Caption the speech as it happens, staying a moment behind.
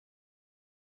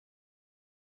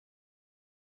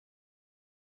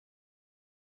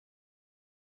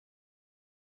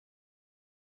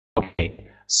Okay,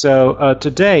 so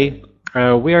today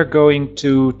we are going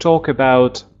to talk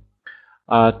about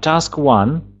Task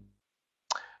 1,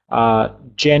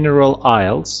 General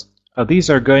IELTS. These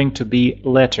are going to be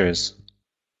letters.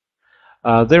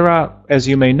 There are, as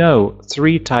you may know,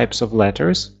 3 types of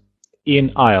letters in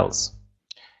IELTS.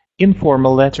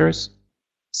 Informal letters,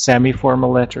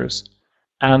 semi-formal letters,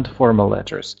 and formal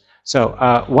letters. So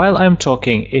while I'm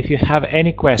talking, if you have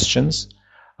any questions,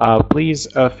 please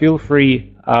feel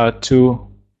free to...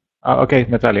 okay,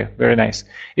 Natalia, very nice.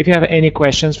 If you have any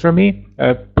questions for me,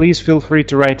 please feel free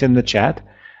to write in the chat.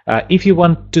 If you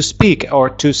want to speak or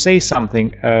to say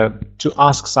something, to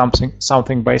ask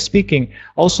something by speaking,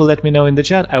 also let me know in the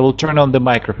chat. I will turn on the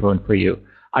microphone for you.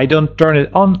 I don't turn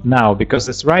it on now because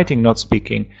it's writing, not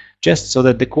speaking, just so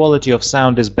that the quality of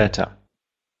sound is better.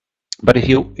 But if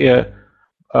you...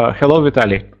 hello,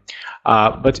 Vitaly.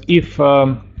 But if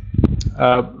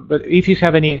you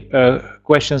have any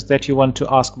questions that you want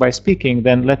to ask by speaking,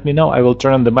 then let me know. I will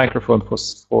turn on the microphone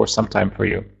for some time for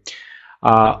you.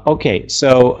 Okay,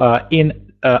 so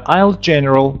in IELTS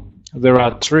General, there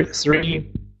are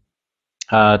three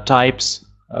types.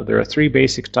 There are 3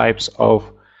 basic types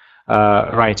of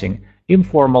writing: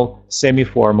 informal,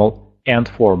 semi-formal, and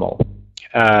formal.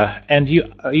 And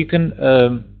you can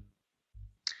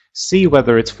see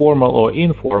whether it's formal or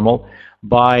informal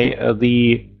by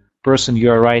the person you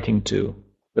are writing to,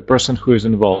 the person who is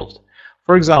involved.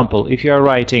 For example, if you are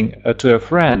writing to a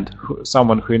friend,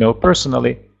 someone who you know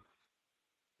personally,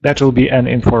 that will be an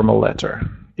informal letter.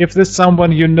 If there's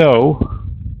someone you know,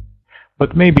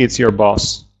 but maybe it's your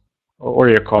boss or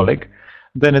your colleague,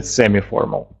 then it's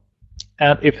semi-formal.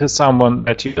 And if it's someone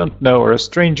that you don't know or a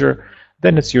stranger,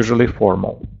 then it's usually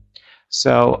formal.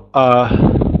 So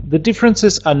the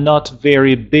differences are not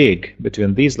very big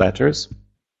between these letters.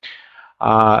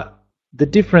 The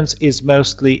difference is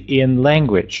mostly in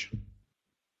language.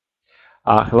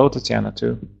 Hello, Tatiana,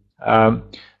 too.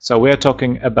 So we are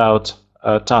talking about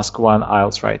Task 1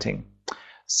 IELTS writing.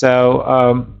 So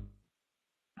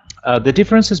the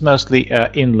difference is mostly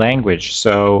in language.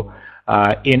 So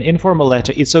in informal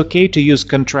letter, it's okay to use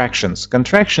contractions.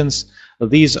 Contractions,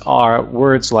 these are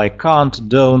words like can't,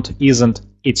 don't, isn't.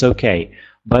 It's okay.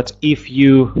 But if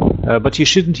you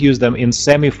shouldn't use them in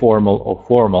semi-formal or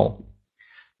formal.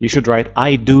 You should write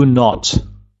I do not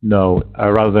know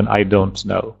rather than I don't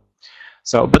know.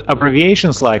 So, but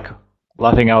abbreviations like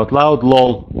laughing out loud,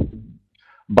 lol,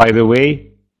 by the way,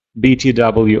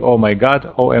 BTW, oh my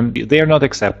god, OMG, they are not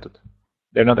accepted.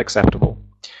 They're not acceptable.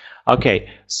 Okay,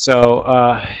 so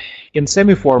in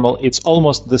semi-formal, it's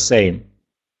almost the same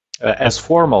as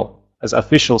formal, as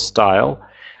official style.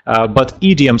 But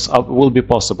idioms will be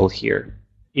possible here.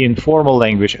 In formal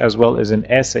language as well as in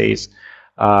essays,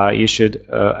 you should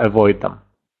avoid them.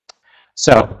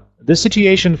 So the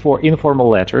situation for informal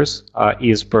letters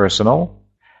is personal,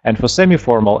 and for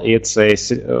semi-formal, it's a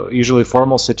usually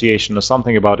formal situation or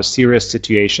something about a serious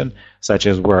situation, such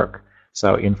as work.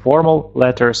 So in formal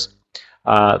letters,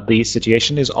 the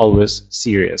situation is always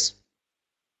serious.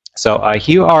 So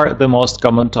here are the most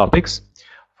common topics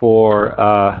for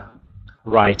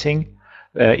writing.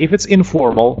 If it's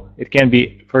informal, it can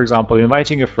be, for example,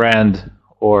 inviting a friend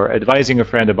or advising a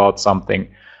friend about something,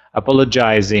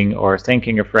 apologizing or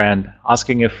thanking a friend,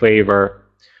 asking a favor,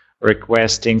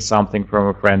 requesting something from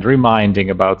a friend, reminding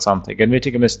about something,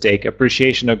 admitting a mistake,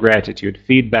 appreciation or gratitude,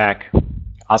 feedback,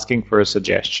 asking for a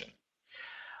suggestion.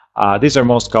 These are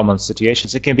most common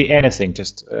situations. It can be anything,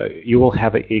 just you will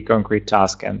have a concrete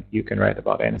task and you can write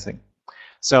about anything.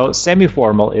 So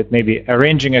semi-formal, it may be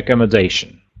arranging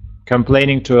accommodation,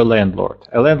 complaining to a landlord.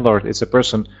 A landlord is a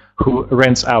person who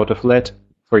rents out a flat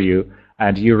for you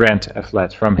and you rent a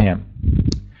flat from him.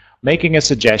 Making a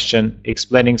suggestion,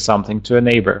 explaining something to a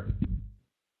neighbor.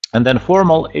 And then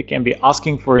formal, it can be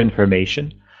asking for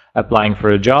information, applying for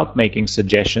a job, making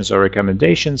suggestions or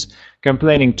recommendations,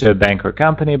 complaining to a bank or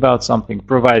company about something,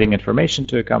 providing information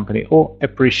to a company, or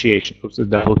appreciation. Oops, a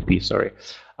double P, sorry.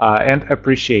 And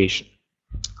appreciation.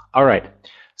 All right,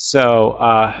 so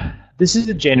this is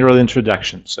a general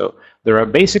introduction. So there are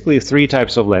basically 3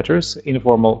 types of letters: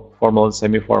 informal, formal, and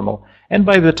semi-formal. And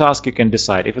by the task, you can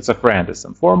decide if it's a friend, it's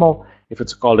informal; if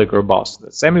it's a colleague or boss,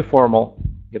 that's semi-formal;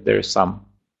 if there is some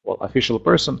official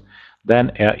person,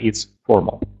 then it's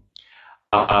formal.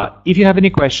 If you have any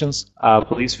questions,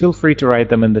 please feel free to write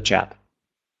them in the chat.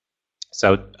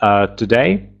 So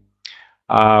today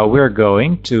we're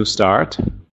going to start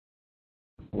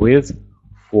with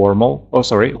formal,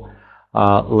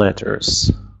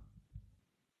 letters.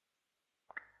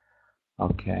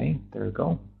 Okay, there we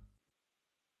go.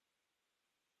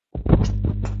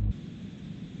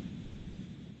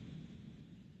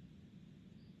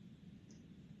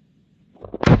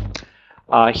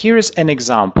 Here is an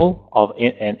example of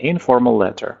an informal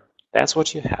letter. That's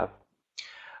what you have.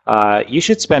 You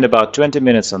should spend about 20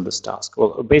 minutes on this task.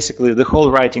 Well, basically, the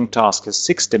whole writing task is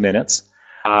 60 minutes,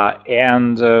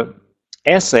 and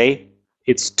essay,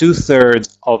 it's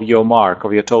 2/3 of your mark,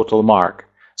 of your total mark.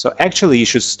 So actually, you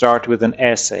should start with an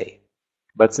essay.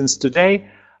 But since today,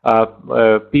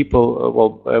 most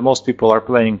people are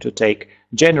planning to take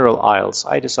General IELTS,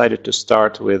 I decided to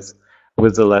start with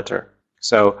the letter.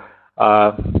 So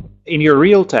in your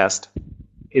real test,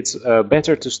 it's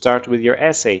better to start with your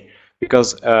essay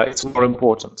because it's more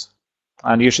important.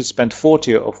 And you should spend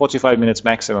 40 or 45 minutes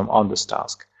maximum on this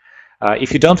task.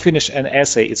 If you don't finish an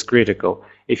essay, it's critical.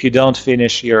 If you don't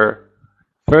finish your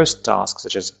first task,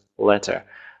 such as letter,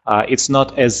 it's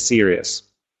not as serious.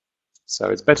 So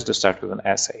it's better to start with an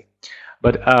essay.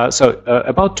 But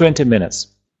about 20 minutes.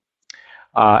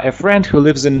 A friend who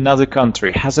lives in another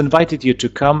country has invited you to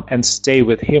come and stay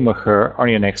with him or her on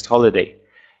your next holiday.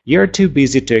 You're too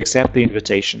busy to accept the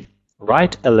invitation.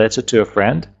 Write a letter to a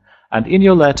friend, and in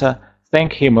your letter,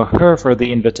 thank him or her for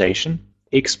the invitation,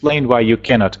 explain why you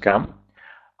cannot come,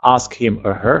 ask him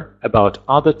or her about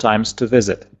other times to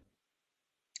visit.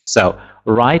 So,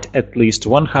 write at least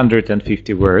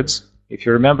 150 words. If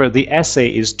you remember, the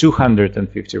essay is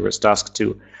 250 words, task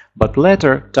 2. But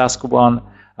letter, task 1,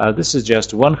 this is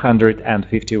just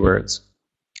 150 words.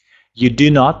 You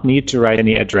do not need to write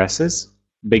any addresses.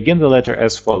 Begin the letter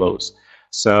as follows.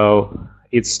 So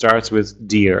it starts with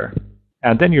dear,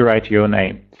 and then you write your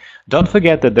name. Don't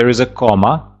forget that there is a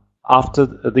comma after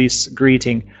this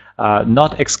greeting,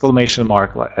 not exclamation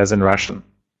mark as in Russian.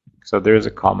 So there is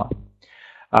a comma.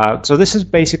 So this is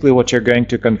basically what you're going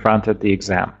to confront at the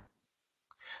exam.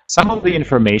 Some of the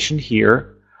information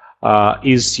here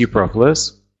is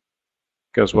superfluous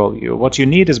because, well, what you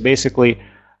need is basically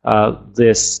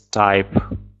this type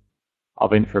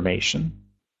of information.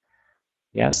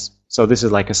 Yes, so this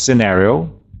is like a scenario,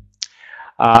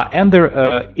 and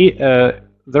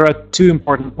there are two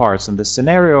important parts in the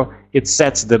scenario. It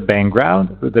sets the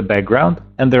background,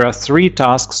 and there are 3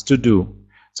 tasks to do.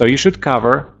 So you should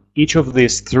cover each of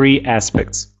these 3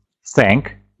 aspects.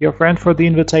 Thank your friend for the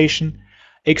invitation,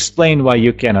 explain why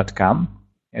you cannot come,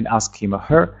 and ask him or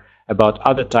her about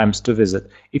other times to visit.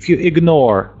 If you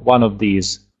ignore one of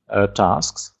these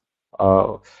tasks,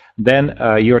 then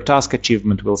your task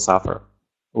achievement will suffer.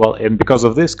 Well, and because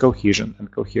of this, cohesion and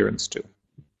coherence too.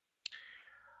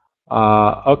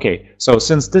 Okay, so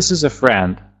since this is a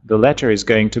friend, the letter is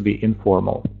going to be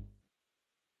informal.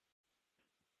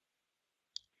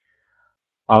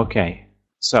 Okay,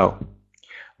 so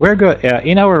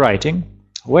in our writing,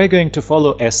 we're going to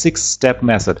follow a 6-step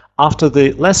method. After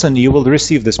the lesson, you will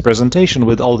receive this presentation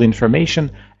with all the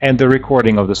information and the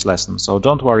recording of this lesson, so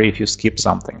don't worry if you skip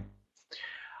something.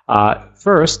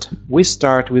 First, we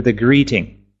start with a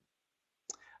greeting.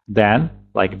 Then,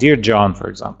 like Dear John, for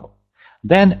example.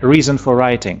 Then, reason for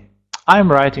writing.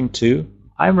 I'm writing to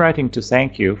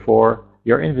thank you for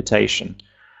your invitation,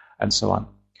 and so on.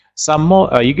 Some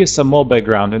more, you give some more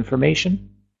background information,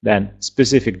 then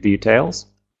specific details,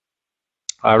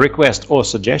 request or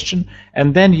suggestion,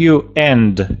 and then you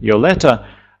end your letter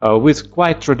with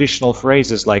quite traditional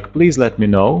phrases like please let me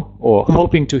know, or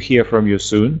hoping to hear from you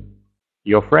soon,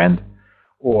 your friend,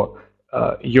 or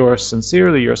yours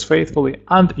sincerely, yours faithfully,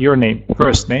 and your name,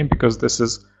 first name, because this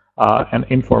is an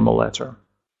informal letter.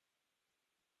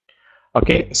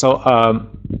 Okay, so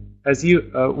as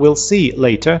you will see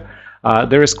later,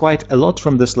 there is quite a lot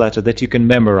from this letter that you can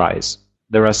memorize.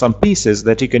 There are some pieces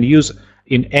that you can use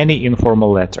in any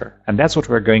informal letter, and that's what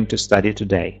we're going to study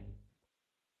today.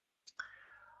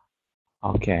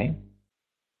 Okay.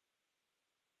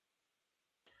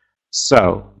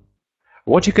 So,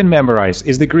 what you can memorize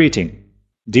is the greeting,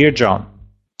 Dear John.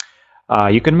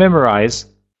 You can memorize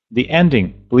the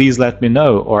ending, please let me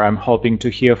know, or I'm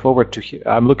looking forward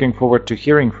to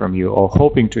hearing from you, or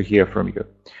hoping to hear from you.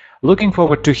 Looking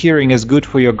forward to hearing is good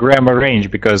for your grammar range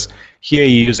because here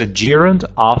you use a gerund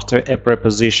after a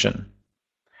preposition.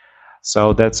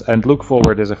 So and look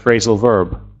forward is a phrasal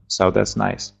verb, so that's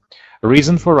nice.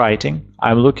 Reason for writing,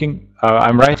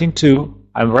 I'm writing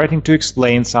to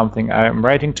explain something, I'm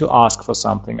writing to ask for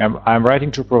something, I'm writing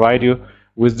to provide you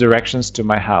with directions to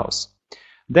my house.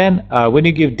 Then, when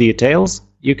you give details,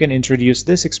 you can introduce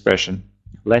this expression,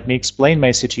 let me explain my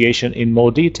situation in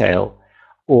more detail,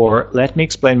 or let me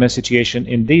explain my situation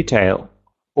in detail,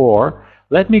 or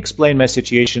let me explain my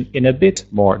situation in a bit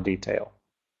more detail.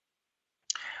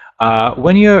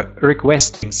 When you're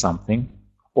requesting something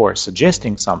or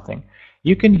suggesting something,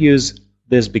 you can use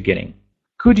this beginning.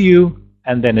 Could you,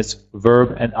 and then it's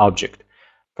verb and object.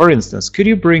 For instance, could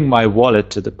you bring my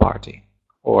wallet to the party?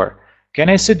 Or can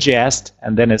I suggest,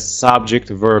 and then it's subject,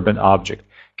 verb, and object.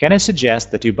 Can I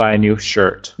suggest that you buy a new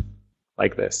shirt?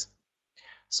 Like this.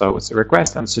 So it's a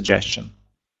request and suggestion.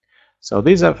 So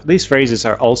these phrases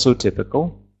are also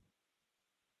typical.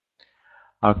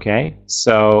 Okay,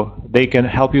 so they can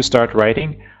help you start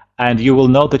writing, and you will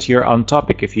know that you're on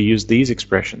topic if you use these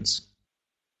expressions.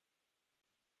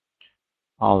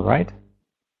 All right.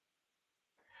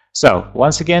 So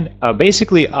once again,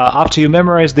 basically, after you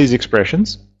memorize these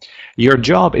expressions, your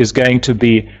job is going to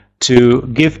be to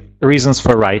give reasons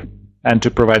for writing and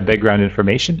to provide background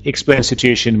information, explain the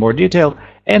situation in more detail,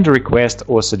 and request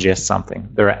or suggest something.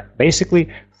 There are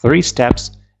basically 3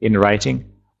 steps in writing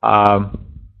an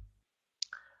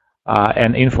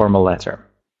informal letter.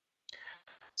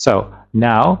 So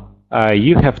now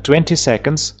you have 20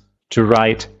 seconds to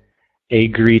write a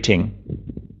greeting.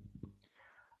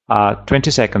 20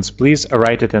 seconds, please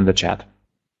write it in the chat.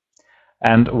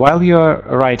 And while you're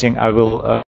writing, I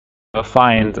will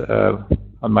find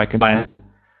on my computer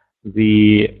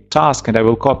the task, and I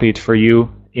will copy it for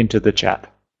you into the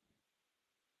chat.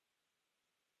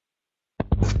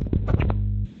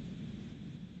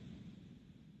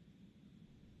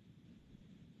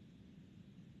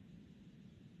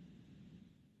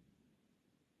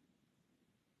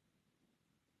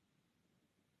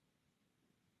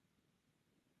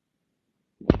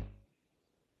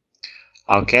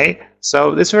 Okay,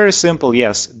 so it's very simple.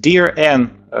 Yes, dear Anne,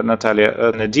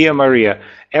 Natalia, dear Maria,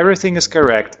 everything is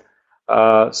correct.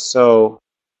 So,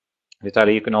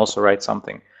 Natalia, you can also write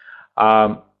something.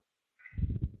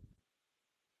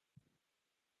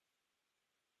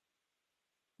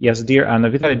 Yes, dear Anna,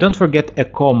 Vitaly, don't forget a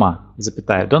comma,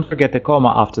 запятая. Don't forget a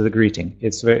comma after the greeting.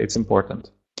 It's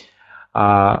important.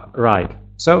 Right.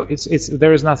 So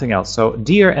there is nothing else. So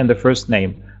dear and the first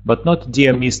name, but not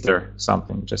dear Mr.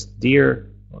 something. Just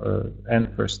dear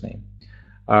and first name.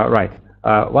 Right.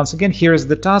 Once again, here is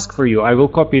the task for you. I will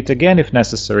copy it again if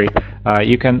necessary.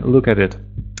 You can look at it.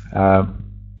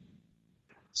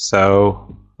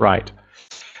 So right.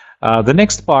 The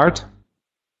next part.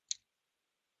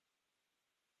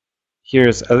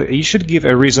 Here's you should give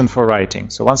a reason for writing.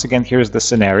 So once again, here's the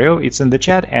scenario. It's in the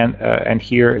chat and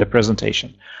here the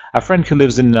presentation. A friend who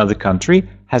lives in another country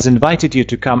has invited you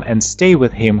to come and stay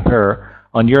with him, her,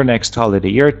 on your next holiday.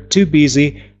 You're too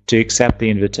busy to accept the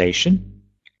invitation.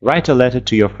 Write a letter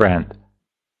to your friend.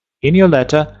 In your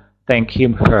letter, thank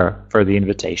him, her for the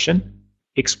invitation.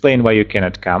 Explain why you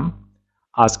cannot come.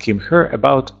 Ask him, her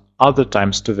about other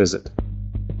times to visit.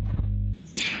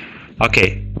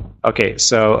 Okay,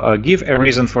 so give a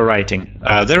reason for writing.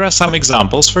 There are some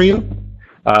examples for you.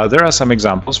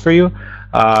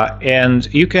 And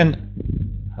you can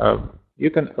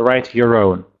write your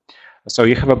own. So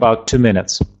you have about 2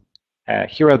 minutes.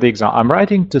 Here are the examples. I'm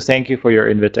writing to thank you for your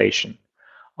invitation.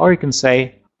 Or you can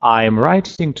say, I'm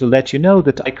writing to let you know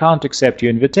that I can't accept your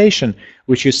invitation,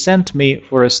 which you sent me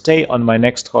for a stay on my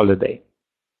next holiday.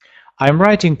 I'm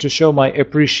writing to show my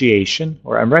appreciation,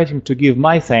 or I'm writing to give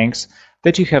my thanks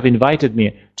that you have invited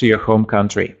me to your home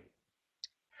country.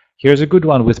 Here's a good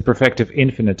one with perfective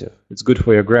infinitive. It's good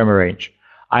for your grammar range.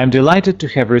 I am delighted to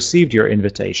have received your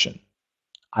invitation.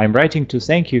 I'm writing to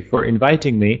thank you for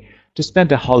inviting me to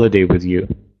spend a holiday with you.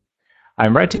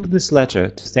 I'm writing this letter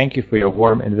to thank you for your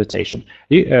warm invitation.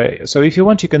 So if you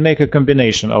want, you can make a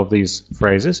combination of these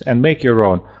phrases and make your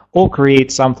own, or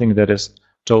create something that is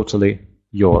totally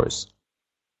yours.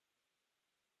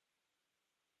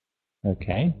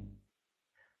 Okay.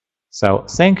 So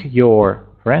thank your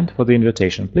friend for the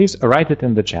invitation. Please write it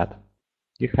in the chat.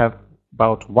 You have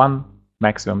about 1,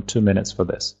 maximum 2 minutes for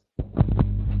this.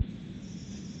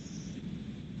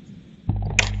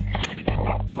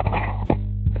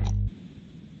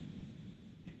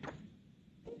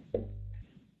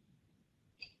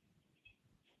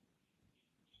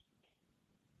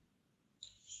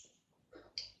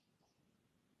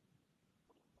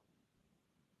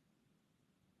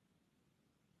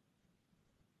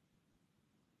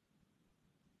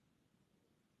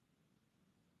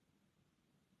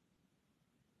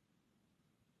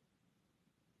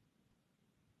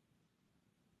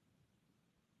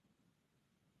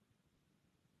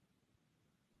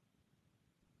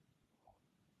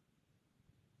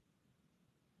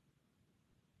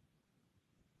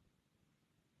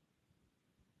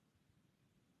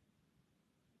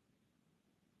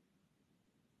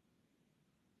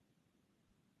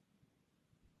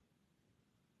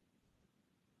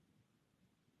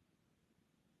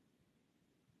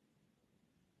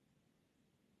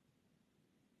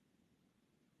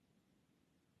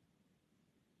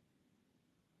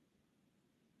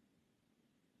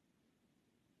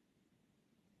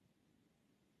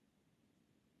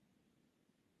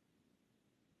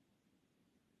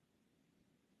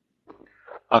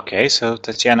 Okay, so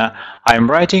Tatiana, I'm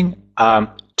writing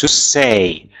to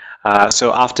say.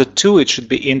 So after to, it should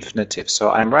be infinitive.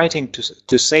 So I'm writing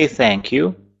to say thank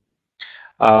you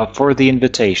for the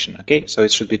invitation. Okay, so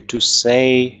it should be to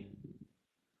say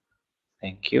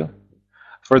thank you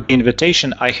for the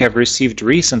invitation I have received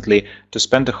recently to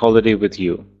spend a holiday with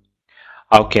you.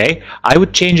 Okay, I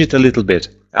would change it a little bit.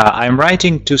 I'm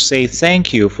writing to say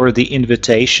thank you for the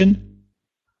invitation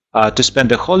to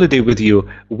spend a holiday with you,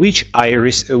 which I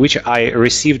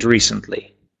received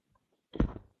recently.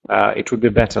 It would be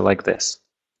better like this.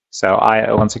 So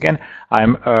once again,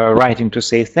 I'm writing to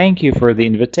say thank you for the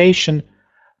invitation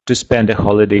to spend a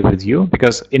holiday with you,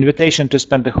 because invitation to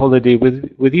spend a holiday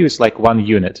with you is like one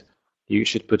unit. You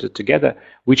should put it together,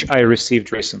 which I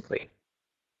received recently.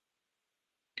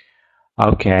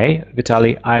 Okay,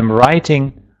 Vitaly, I'm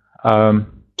writing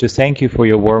to thank you for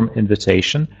your warm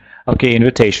invitation. Okay,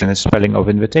 invitation is spelling of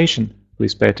invitation.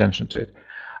 Please pay attention to it.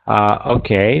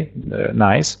 Okay,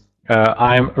 nice.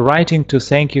 I'm writing to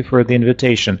thank you for the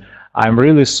invitation. I'm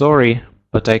really sorry,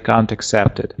 but I can't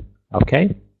accept it.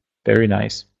 Okay, very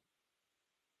nice.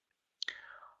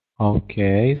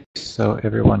 Okay, so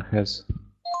everyone has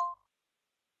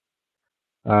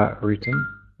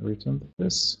written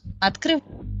this.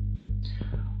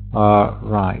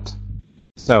 Right.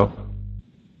 So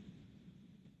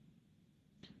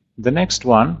the next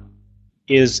one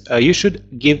is you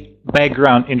should give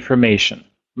background information,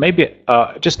 maybe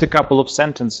just a couple of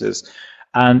sentences,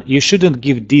 and you shouldn't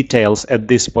give details at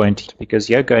this point because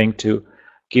you're going to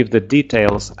give the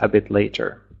details a bit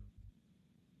later.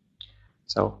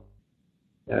 So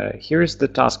here is the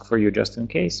task for you just in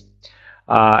case.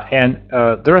 And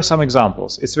there are some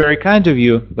examples. It's very kind of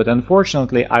you, but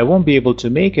unfortunately I won't be able to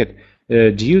make it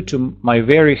due to my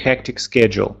very hectic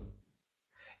schedule.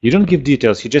 You don't give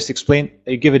details, you just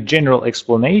you give a general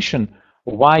explanation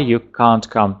why you can't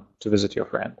come to visit your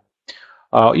friend.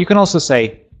 You can also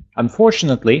say,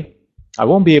 unfortunately, I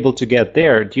won't be able to get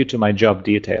there due to my job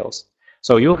details.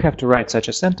 So you'll have to write such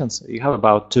a sentence. You have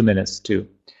about 2 minutes too.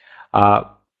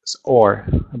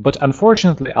 But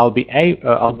unfortunately, I'll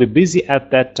be busy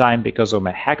at that time because of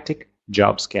my hectic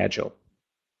job schedule.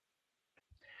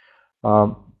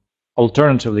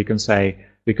 Alternatively, you can say,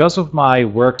 because of my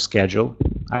work schedule,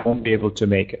 I won't be able to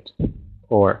make it.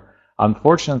 Or,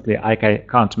 unfortunately, I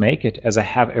can't make it as I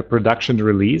have a production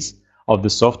release of the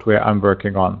software I'm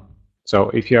working on. So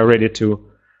if you are ready to,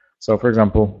 so for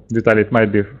example, Vitaly, it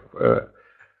might be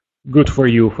good for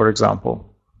you, for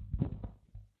example,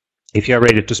 if you are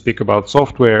ready to speak about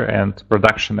software and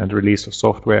production and release of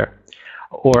software.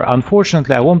 Or,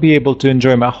 unfortunately, I won't be able to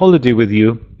enjoy my holiday with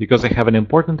you because I have an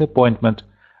important appointment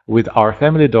with our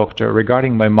family doctor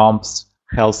regarding my mom's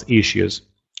health issues.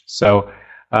 So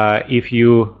if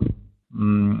you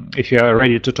are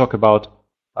ready to talk about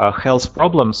health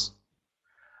problems,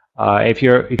 if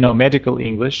you know medical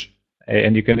English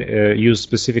and you can use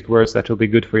specific words that will be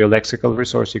good for your lexical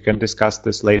resource, you can discuss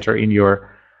this later in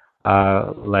your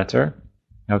letter.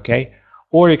 Okay,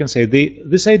 or you can say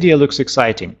this idea looks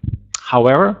exciting.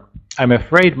 However, I'm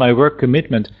afraid my work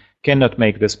commitment cannot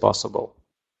make this possible.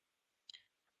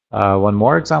 One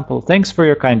more example. Thanks for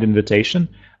your kind invitation,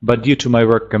 but due to my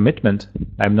work commitment,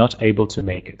 I'm not able to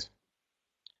make it.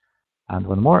 And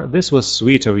one more. This was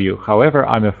sweet of you. However,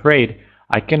 I'm afraid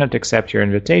I cannot accept your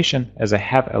invitation as I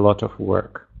have a lot of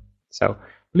work. So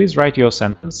please write your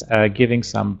sentence giving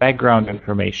some background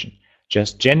information,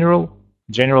 just general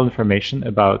information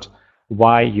about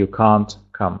why you can't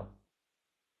come.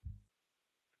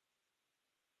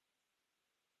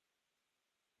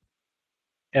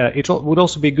 It would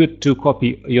also be good to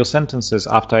copy your sentences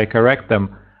after I correct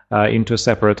them into a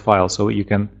separate file so you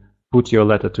can put your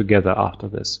letter together after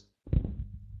this.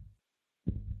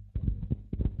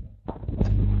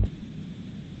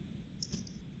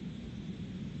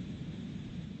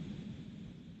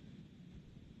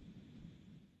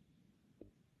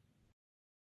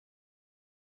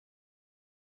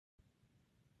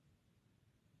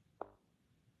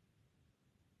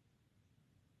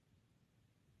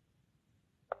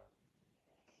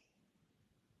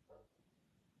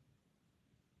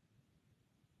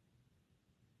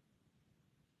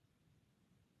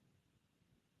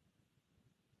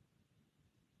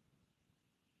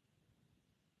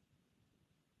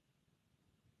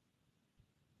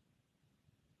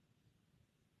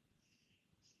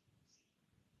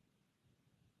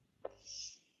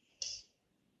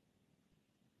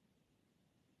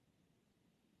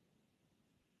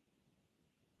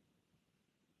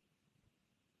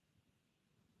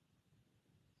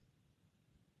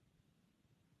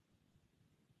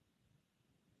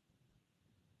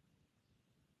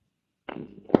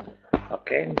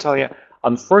 Okay, Natalia,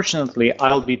 unfortunately,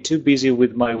 I'll be too busy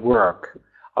with my work.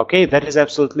 Okay, that is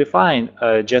absolutely fine.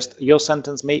 Just your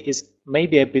sentence may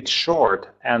be a bit short,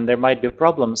 and there might be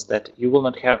problems that you will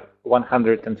not have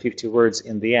 150 words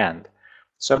in the end.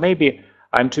 So maybe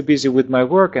I'm too busy with my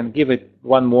work, and give it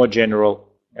one more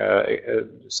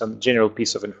some general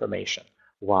piece of information.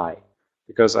 Why?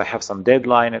 Because I have some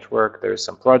deadline at work, there is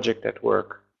some project at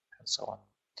work, and so on.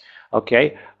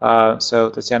 Okay, so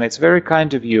Tatiana, it's very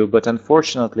kind of you, but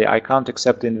unfortunately I can't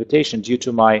accept the invitation due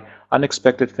to my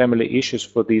unexpected family issues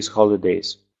for these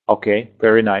holidays. Okay,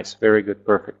 very nice, very good,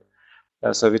 perfect.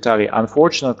 So Vitaly,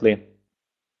 unfortunately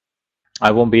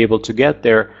I won't be able to get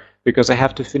there because I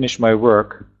have to finish my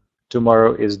work.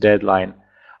 Tomorrow is deadline.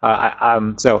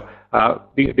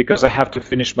 Because I have to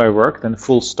finish my work, then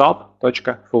full stop,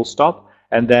 точка, full stop,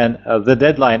 and then the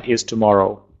deadline is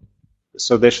tomorrow.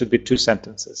 So there should be two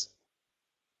sentences.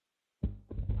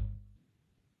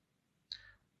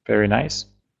 Very nice.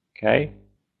 Okay.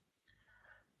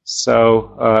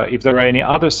 So if there are any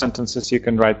other sentences, you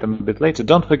can write them a bit later.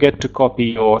 Don't forget to copy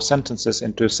your sentences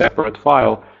into a separate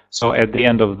file. So at the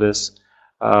end of this,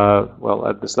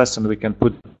 at this lesson, we can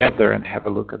put together and have a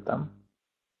look at them.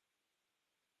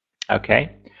 Okay.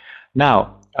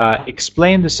 Now,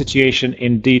 explain the situation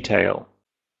in detail.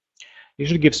 You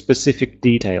should give specific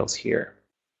details here.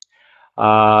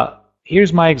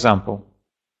 Here's my example.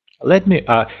 Let me.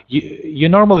 You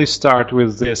normally start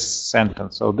with this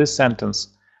sentence. So this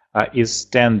sentence is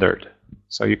standard.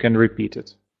 So you can repeat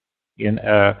it in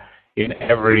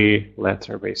every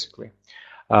letter, basically.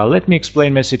 Let me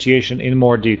explain my situation in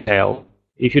more detail.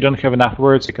 If you don't have enough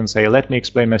words, you can say, let me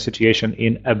explain my situation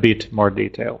in a bit more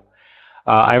detail.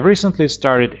 I recently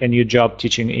started a new job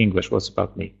teaching English. What's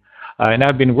about me? And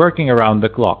I've been working around the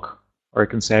clock. Or I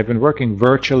can say I've been working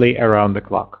virtually around the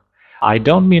clock. I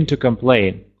don't mean to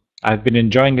complain. I've been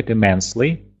enjoying it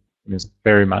immensely,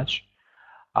 very much.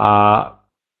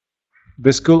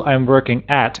 The school I'm working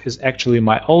at is actually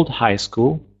my old high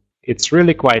school. It's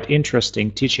really quite interesting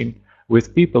teaching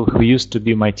with people who used to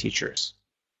be my teachers.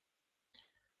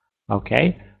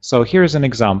 Okay, so here's an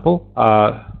example.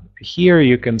 Here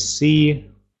you can see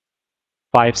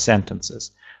 5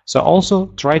 sentences. So also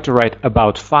try to write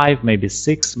about 5, maybe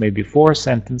 6, maybe 4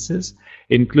 sentences,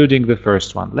 including the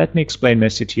first one. Let me explain my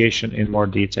situation in more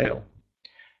detail.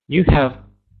 You have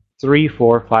 3,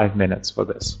 4, 5 minutes for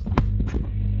this.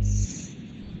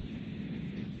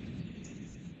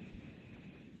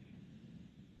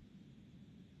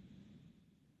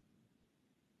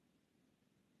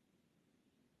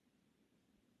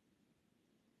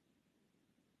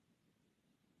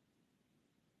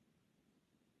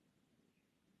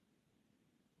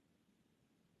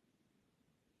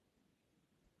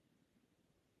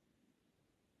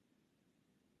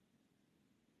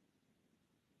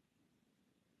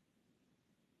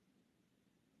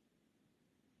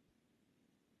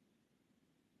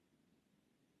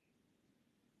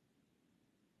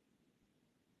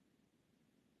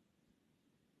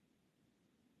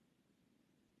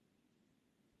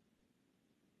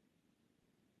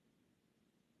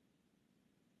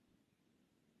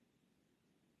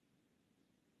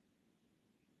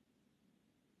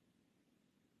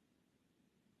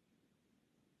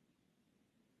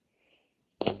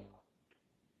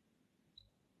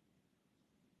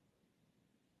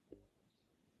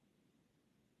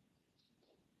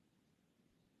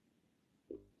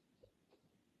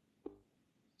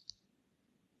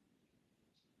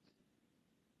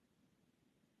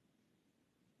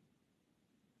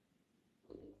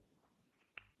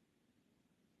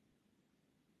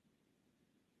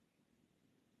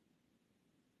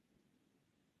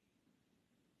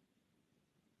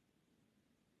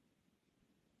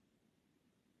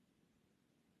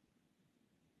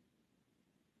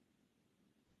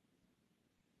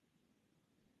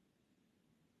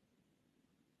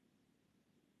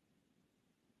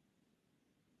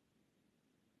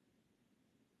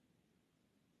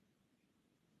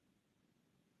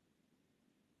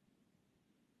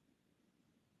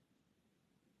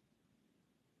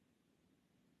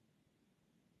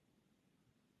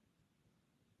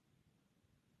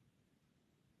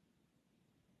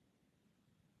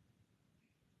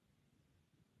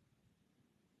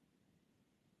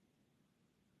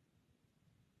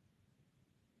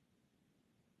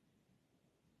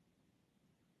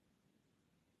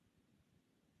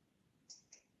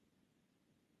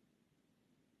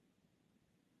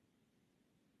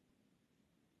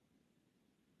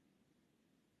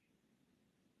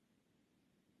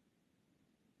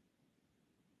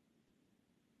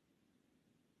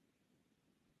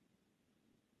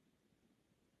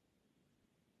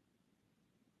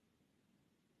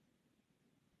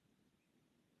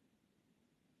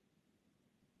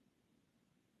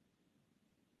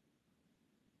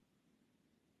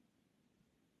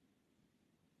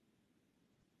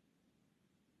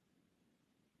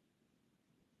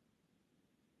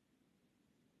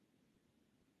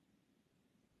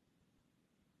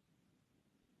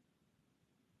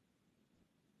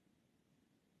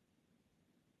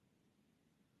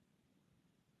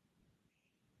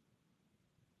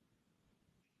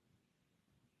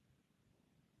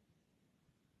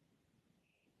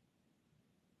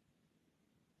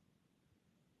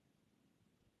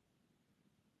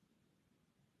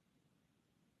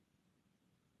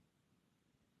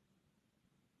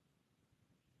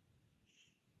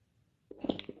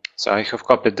 So I have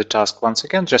copied the task once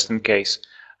again, just in case.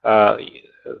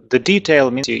 The detail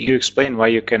means you explain why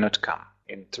you cannot come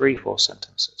in 3-4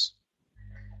 sentences.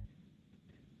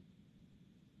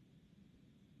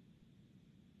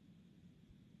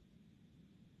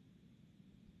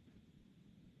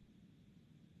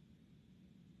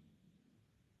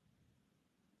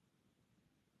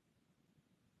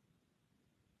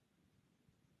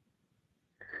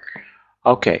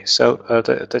 Okay, so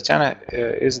Tatiana,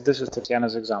 this is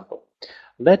Tatiana's example.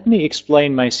 Let me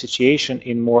explain my situation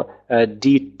in more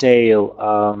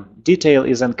detail. Detail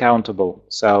is uncountable,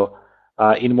 so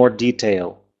in more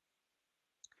detail.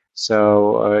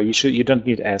 So you don't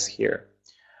need S here.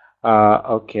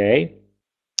 Okay.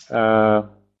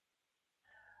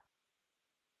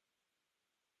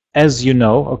 As you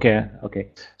know,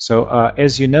 okay. So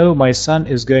as you know, my son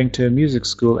is going to a music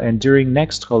school, and during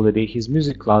next holiday, his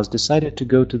music class decided to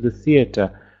go to the theater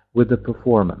with the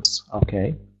performance.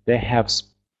 Okay, they have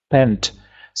spent.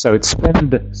 So it's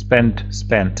spent.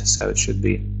 So it should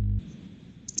be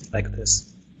like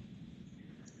this.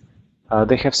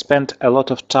 They have spent a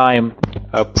lot of time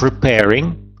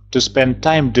preparing. To spend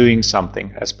time doing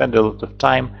something. I spend a lot of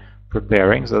time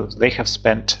preparing. So they have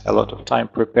spent a lot of time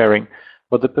preparing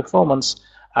for the performance,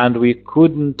 and we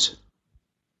couldn't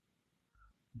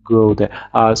go there.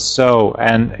 So,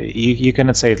 and you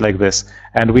cannot say it like this.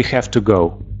 And we have to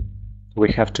go.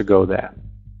 We have to go there.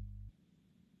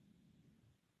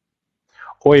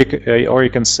 Or you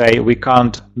can say we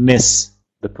can't miss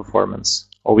the performance,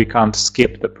 or we can't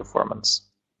skip the performance.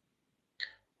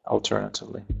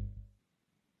 Alternatively,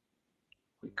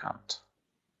 we can't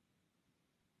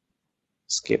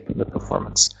skip the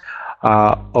performance.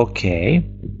 Okay,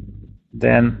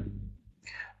 then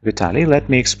Vitaly, let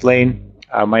me explain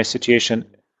my situation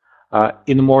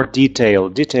in more detail.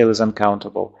 Detail is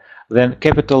uncountable. Then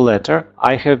capital letter,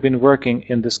 I have been working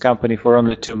in this company for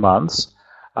only 2 months,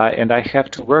 and I have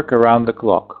to work around the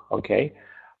clock, okay,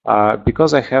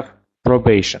 because I have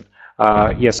probation.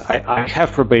 Yes, I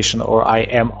have probation, or I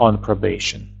am on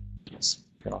probation. Yes,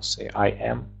 you can also say I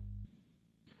am,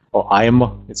 or I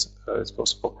am, it's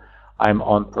possible. I'm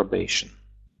on probation.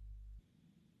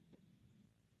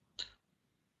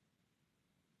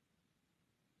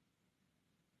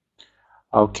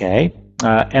 Okay,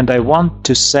 and I want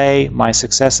to say my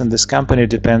success in this company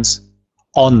depends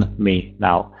on me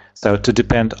now. So to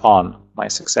depend on, my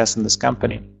success in this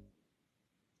company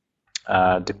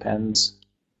depends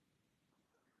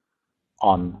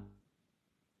on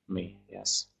me,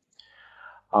 yes.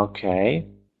 Okay.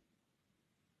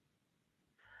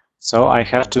 So I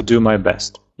have to do my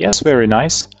best. Yes, very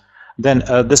nice. Then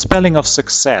the spelling of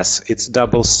success, it's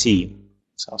double C.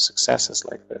 So success is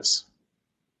like this.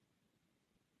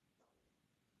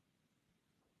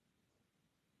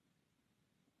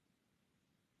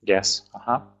 Yes,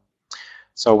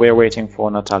 So we're waiting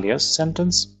for Natalia's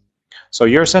sentence. So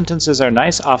your sentences are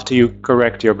nice after you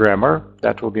correct your grammar.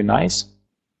 That will be nice.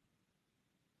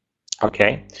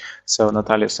 Okay, so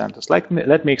Natalia's sentence. Let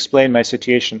me explain my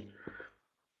situation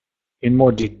in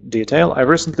more detail. I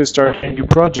recently started a new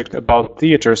project about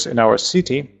theaters in our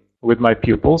city with my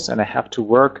pupils, and I have to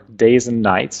work days and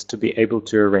nights to be able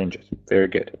to arrange it. Very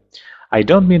good. I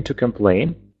don't mean to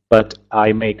complain, but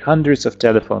I make hundreds of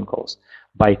telephone calls,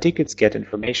 buy tickets, get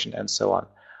information, and so on.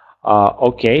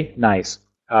 Okay, nice.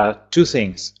 2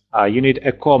 things. You need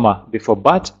a comma before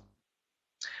but,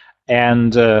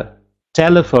 and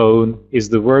telephone is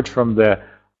the word from the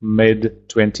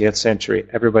mid-20th century.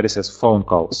 Everybody says phone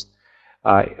calls.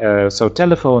 So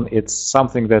telephone, it's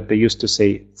something that they used to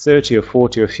say 30 or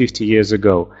 40 or 50 years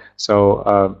ago. So,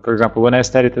 for example, when I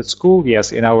studied at school,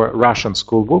 yes, in our Russian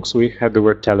school books, we had the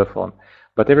word telephone.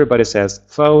 But everybody says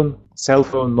phone, cell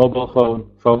phone, mobile phone,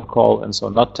 phone call, and so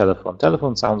on, not telephone.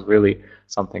 Telephone sounds really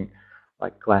something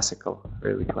like classical,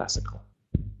 really classical.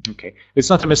 Okay, it's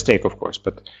not a mistake, of course,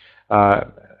 but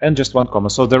and just 1 comma.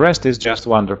 So the rest is just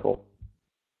wonderful.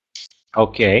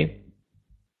 Okay.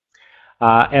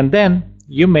 And then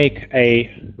you make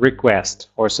a request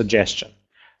or suggestion.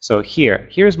 So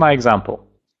here's my example.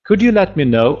 Could you let me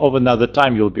know of another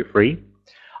time you'll be free?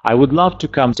 I would love to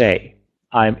come stay.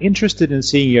 I'm interested in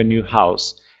seeing your new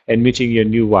house and meeting your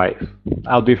new wife.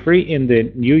 I'll be free in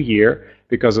the new year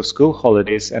because of school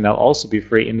holidays, and I'll also be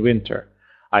free in winter.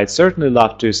 I'd certainly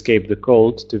love to escape the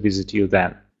cold to visit you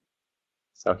then.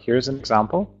 So here's an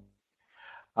example.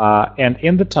 And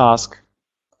in the task,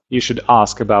 you should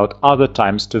ask about other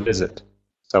times to visit.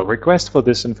 So request for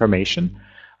this information.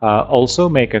 Also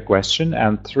make a question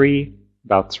and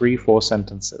about 3-4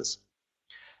 sentences.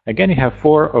 Again, you have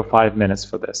 4 or 5 minutes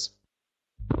for this.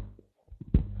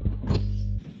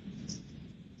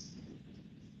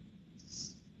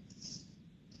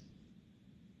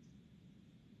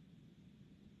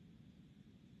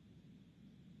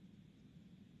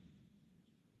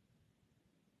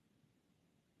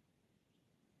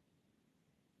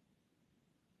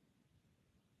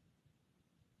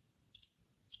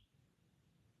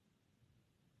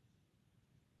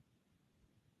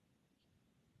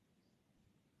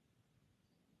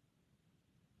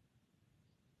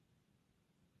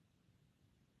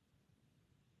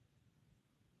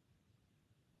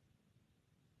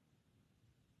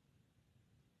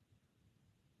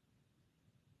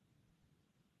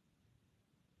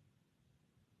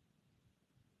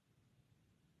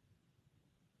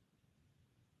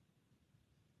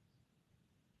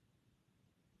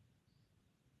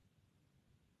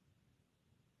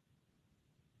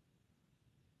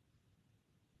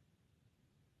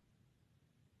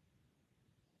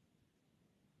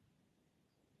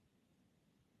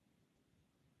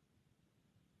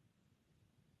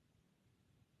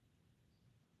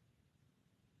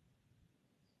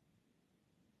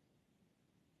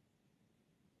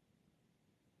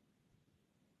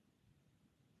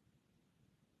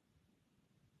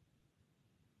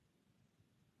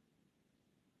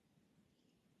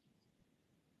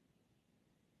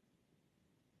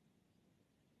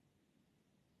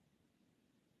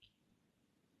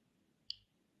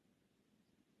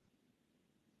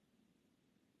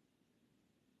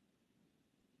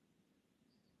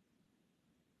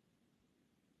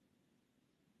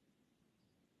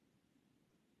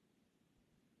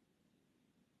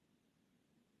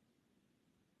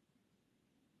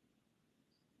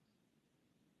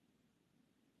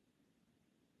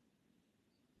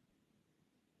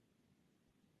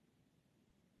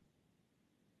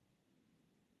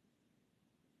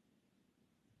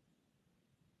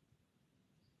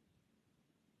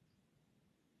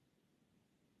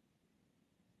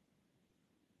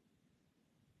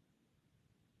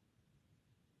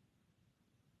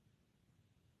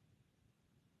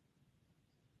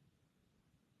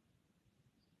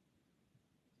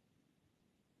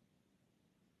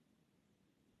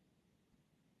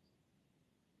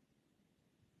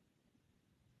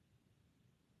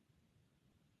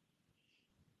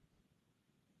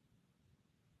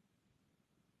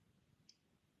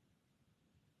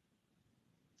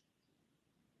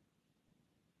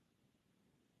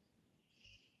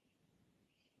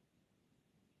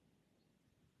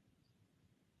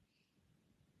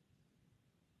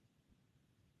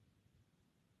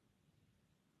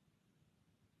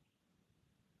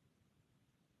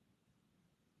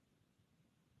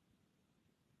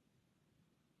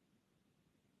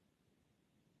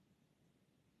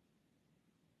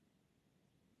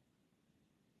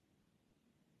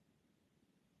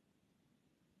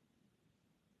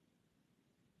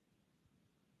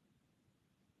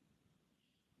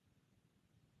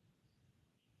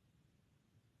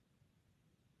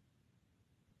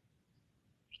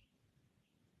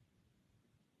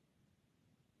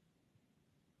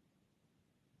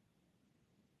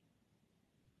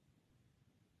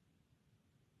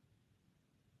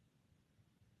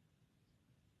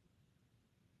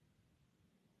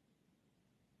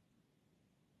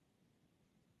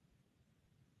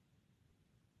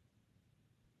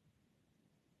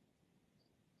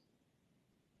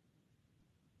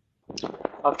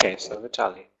 Okay, so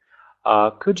Vitaly,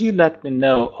 could you let me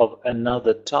know of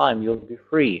another time you'll be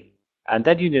free? And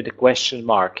then you need a question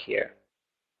mark here.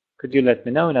 Could you let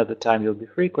me know another time you'll be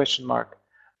free? Question mark.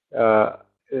 Uh,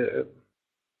 uh,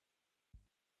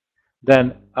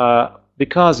 then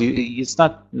because it's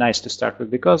not nice to start with,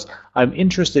 because I'm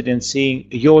interested in seeing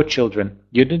your children.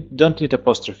 You don't need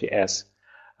apostrophe s.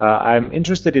 I'm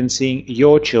interested in seeing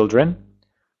your children,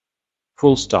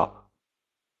 full stop,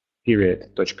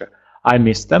 period, точка. I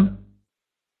miss them,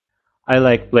 I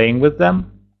like playing with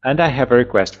them, and I have a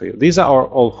request for you. These are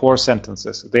all four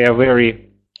sentences. They are very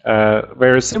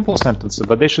simple sentences,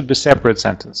 but they should be separate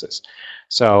sentences.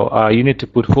 So you need to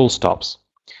put full stops.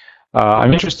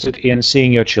 I'm interested in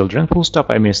seeing your children, full stop,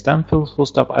 I miss them, full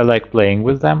stop, I like playing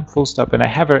with them, full stop, and I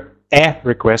have a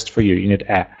request for you. You need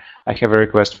a. I have a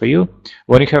request for you.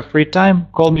 When you have free time,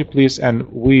 call me please, and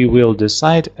we will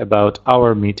decide about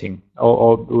our meeting,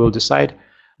 or we'll decide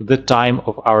the time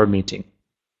of our meeting.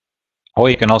 Or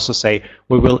you can also say,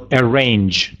 we will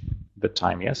arrange the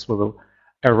time. Yes, we will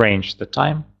arrange the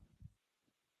time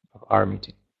of our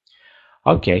meeting.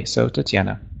 Okay, so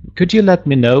Tatiana, could you let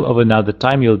me know of another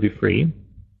time you'll be free?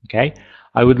 Okay,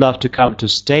 I would love to come to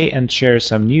stay and share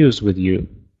some news with you.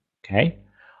 Okay,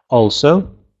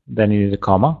 also, then you need a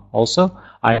comma. Also,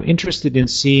 I'm interested in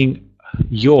seeing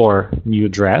your new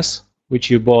dress, which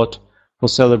you bought for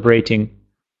celebrating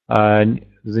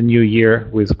the new year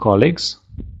with colleagues.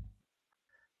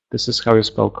 This is how you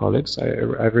spell colleagues.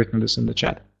 I've written this in the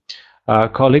chat.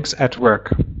 Colleagues at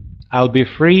work. I'll be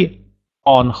free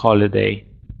on holiday.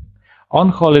 On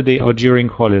holiday or during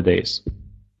holidays.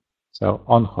 So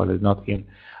on holiday, not in.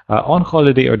 On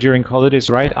holiday or during holidays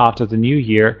right after the new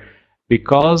year,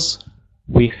 because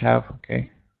we have, okay.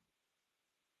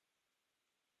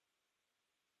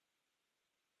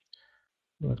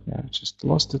 I just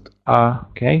lost it.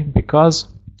 Okay, because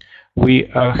we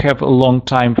have a long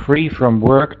time free from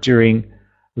work during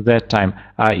that time.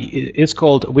 It's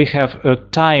called, we have a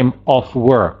time off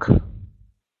work.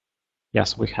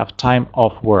 Yes, we have time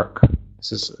off work.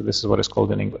 This is what it's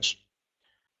called in English.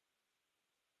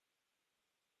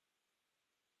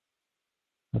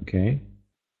 Okay.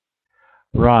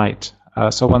 Right.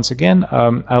 So once again,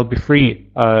 I'll be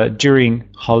free during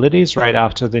holidays right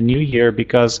after the new year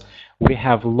because we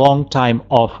have long time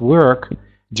off work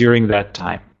during that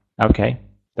time. Okay.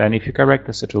 Then if you correct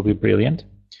this, it will be brilliant.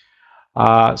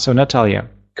 So Natalia,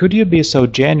 could you be so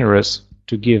generous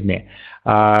to give me?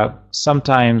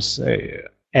 Sometimes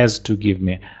as to give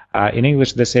me. In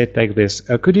English, they say it like this: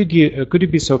 could you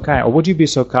be so kind, or would you be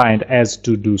so kind as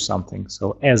to do something?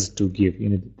 So as to give, you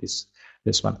need this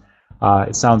one.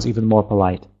 It sounds even more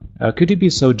polite. Could you be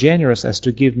so generous as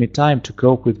to give me time to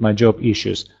cope with my job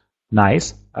issues?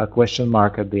 Nice. A question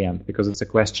mark at the end because it's a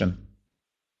question.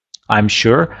 I'm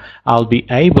sure I'll be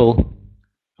able.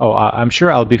 Oh, I'm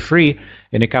sure I'll be free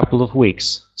in a couple of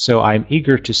weeks. So I'm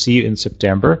eager to see you in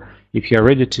September if you're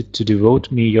ready to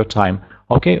devote me your time.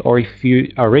 Okay, or if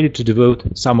you are ready to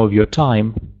devote some of your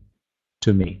time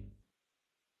to me.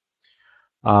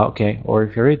 Okay, or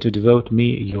if you're ready to devote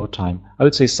me your time. I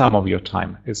would say some of your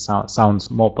time. It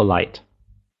sounds more polite.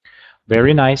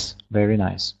 Very nice, very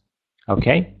nice.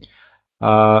 Okay,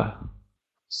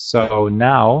 so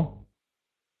now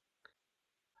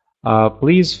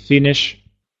please finish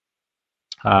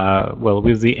well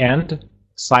with the end,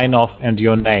 sign off, and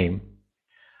your name.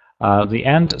 The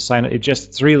end sign, it's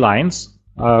just 3 lines.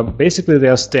 Basically, they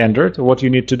are standard. What you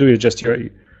need to do is just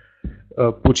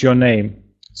put your name.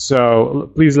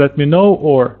 So please let me know,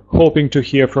 or hoping to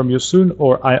hear from you soon,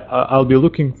 or I'll be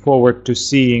looking forward to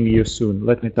seeing you soon.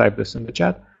 Let me type this in the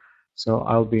chat. So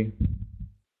I'll be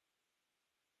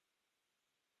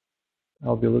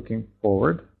looking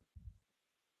forward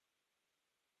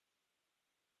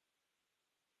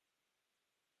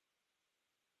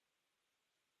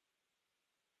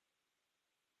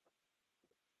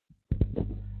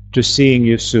to seeing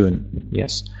you soon.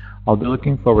 Yes, I'll be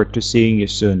looking forward to seeing you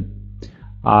soon.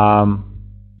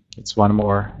 It's one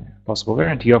more possible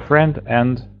variant. Your friend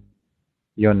and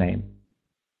your name.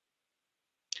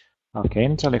 Okay,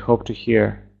 Natalie, hope to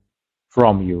hear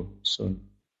from you soon.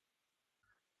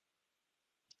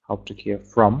 Hope to hear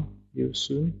from you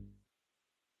soon.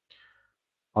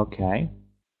 Okay.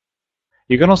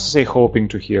 You can also say hoping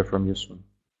to hear from you soon.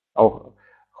 Oh,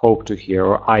 hope to hear,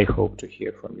 or I hope to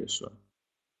hear from you soon.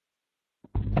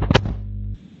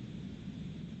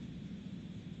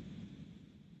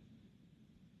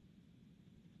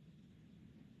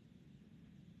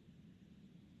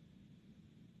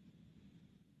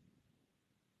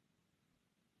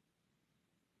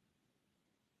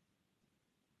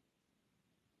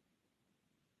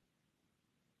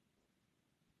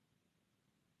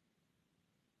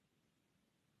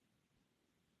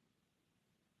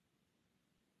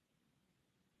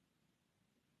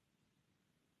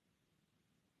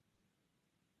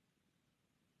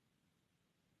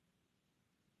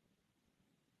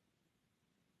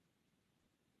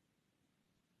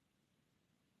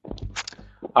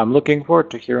 I'm looking forward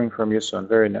to hearing from you soon.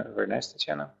 Very nice,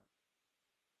 Tatiana.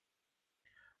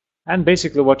 And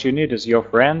basically what you need is your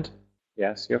friend,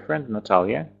 yes, your friend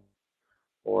Natalia,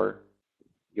 or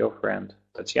your friend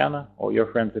Tatiana, or your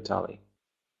friend Vitaly.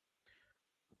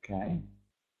 Okay.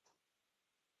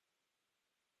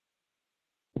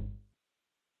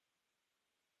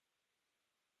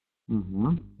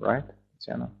 Right,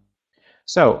 Tatiana.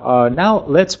 So now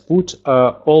let's put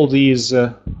all these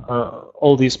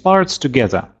parts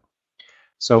together.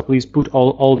 So please put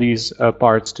all these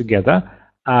parts together.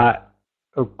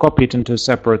 Copy it into a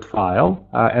separate file,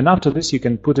 and after this you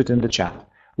can put it in the chat.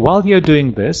 While you're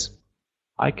doing this,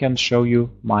 I can show you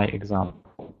my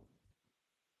example.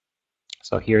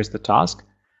 So here's the task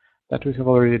that we have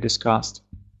already discussed.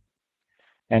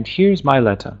 And here's my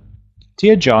letter.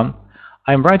 Dear John,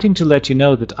 I'm writing to let you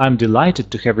know that I'm delighted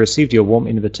to have received your warm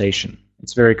invitation.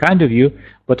 It's very kind of you,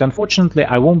 but unfortunately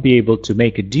I won't be able to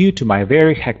make it due to my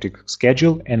very hectic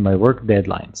schedule and my work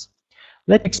deadlines.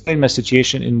 Let me explain my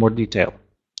situation in more detail.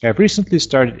 I've recently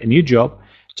started a new job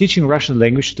teaching Russian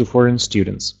language to foreign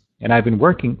students, and I've been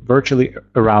working virtually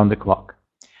around the clock.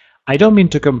 I don't mean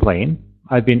to complain.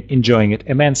 I've been enjoying it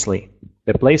immensely.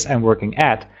 The place I'm working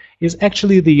at is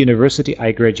actually the university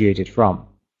I graduated from.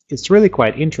 It's really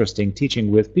quite interesting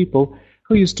teaching with people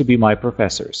who used to be my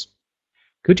professors.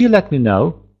 Could you let me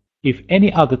know if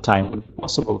any other time would be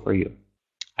possible for you?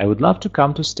 I would love to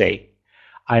come to stay.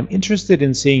 I'm interested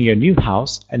in seeing your new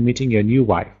house and meeting your new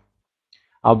wife.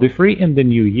 I'll be free in the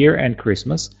New Year and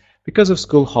Christmas because of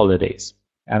school holidays,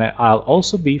 and I'll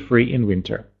also be free in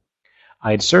winter.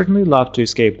 I'd certainly love to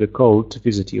escape the cold to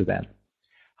visit you then.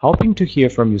 Hoping to hear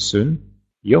from you soon,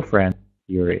 your friend,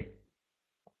 Yuri.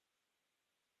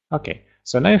 Okay,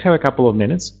 so now you have a couple of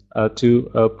minutes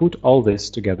to put all this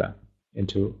together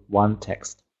into one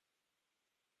text.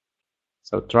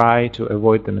 So try to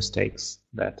avoid the mistakes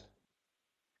that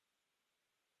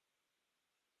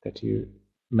you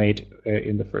made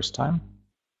in the first time.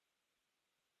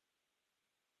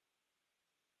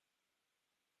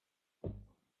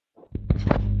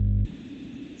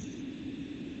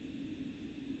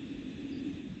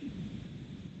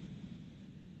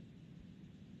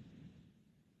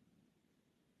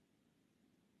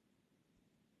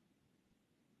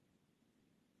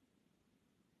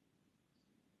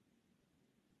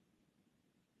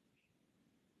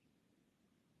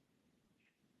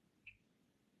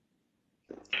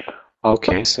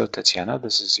 Okay, so Tatiana,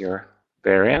 this is your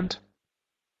variant.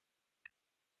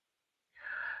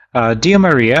 Dear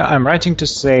Maria, I'm writing to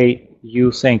say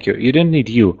you thank you. You don't need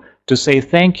you. To say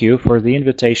thank you for the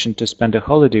invitation to spend a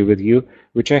holiday with you,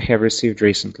 which I have received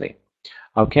recently.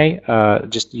 Okay,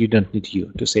 just you don't need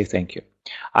you to say thank you.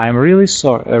 I'm really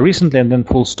sorry, recently, and then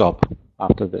full stop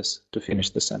after this to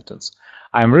finish the sentence.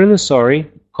 I'm really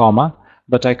sorry, comma,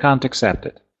 but I can't accept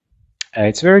it.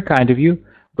 It's very kind of you,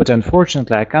 but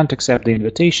unfortunately I can't accept the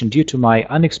invitation due to my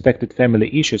unexpected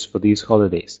family issues for these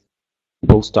holidays.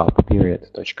 Full stop, period,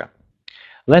 точка.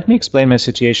 Let me explain my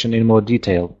situation in more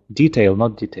detail. Detail,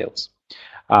 not details.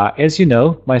 As you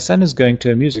know, my son is going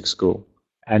to a music school,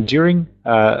 and during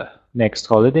next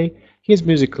holiday, his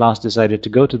music class decided to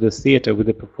go to the theater with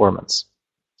a performance.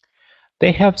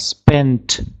 They have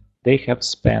spent,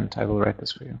 I will write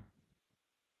this for you.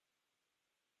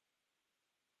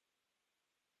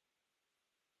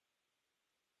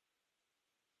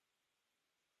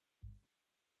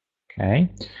 Okay,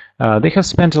 they have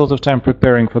spent a lot of time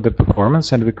preparing for the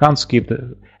performance, and we can't skip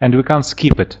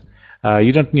it.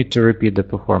 You don't need to repeat the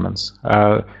performance.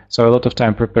 So a lot of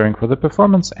time preparing for the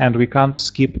performance, and we can't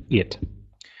skip it.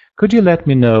 Could you let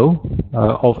me know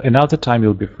of another time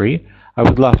you'll be free? I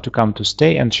would love to come to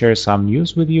stay and share some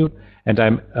news with you. And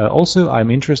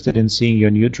I'm interested in seeing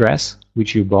your new dress,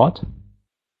 which you bought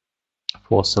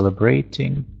for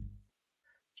celebrating.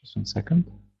 Just 1 second.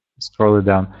 Scroll it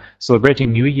down.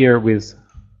 Celebrating New Year with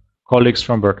colleagues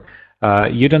from work.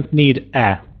 You don't need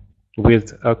a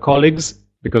with colleagues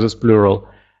because it's plural.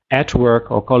 At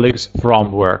work or colleagues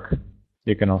from work.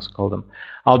 You can also call them.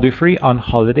 I'll be free on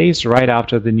holidays right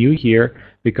after the New Year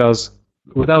because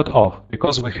without off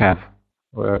because we have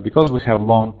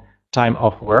long time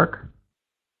off work.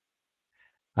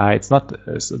 It's not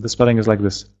the spelling is like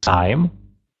this: time,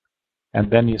 and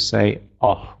then you say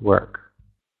off work.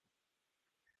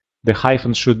 The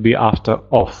hyphen should be after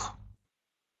off,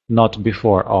 not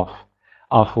before off.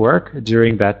 Off work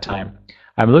during that time.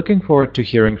 I'm looking forward to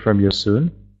hearing from you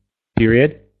soon.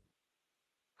 Period.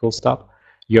 Full stop.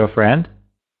 Your friend,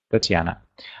 Tatiana.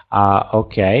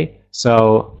 Okay,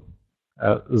 so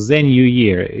the New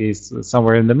Year is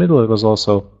somewhere in the middle. It was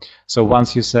also, so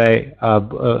once you say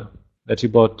that you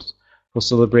bought for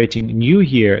celebrating New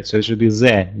Year, so it should be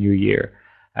the New Year.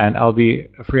 And I'll be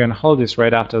free on holidays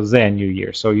right after the New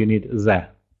Year, so you need the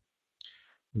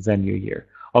New Year.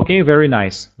 Okay, very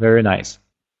nice, very nice.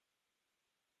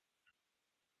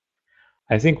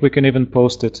 I think we can even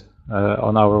post it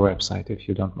on our website if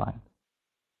you don't mind.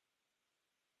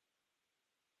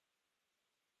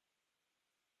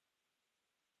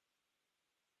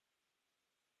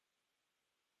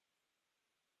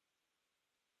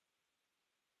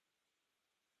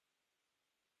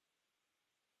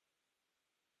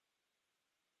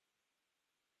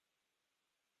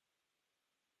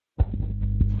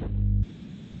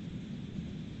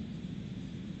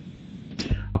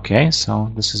 Okay,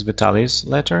 so this is Vitaly's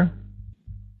letter.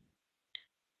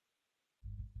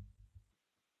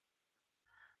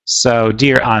 So,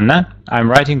 dear Anna, I'm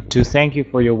writing to thank you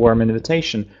for your warm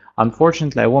invitation.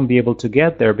 Unfortunately, I won't be able to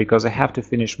get there because I have to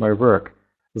finish my work.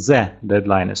 The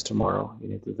deadline is tomorrow. You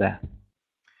need the.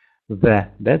 The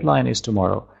deadline is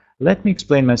tomorrow. Let me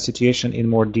explain my situation in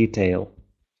more detail.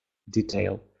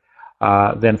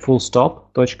 Then full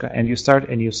stop, точка, and you start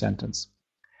a new sentence.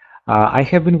 I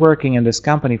have been working in this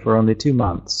company for only 2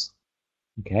 months.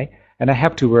 Okay, and I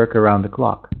have to work around the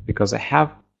clock because I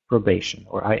have probation,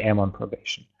 or I am on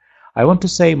probation. I want to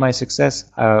say my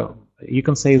success, you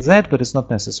can say that, but it's not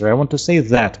necessary. I want to say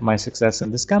that my success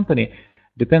in this company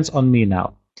depends on me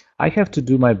now. I have to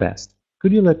do my best.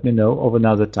 Could you let me know of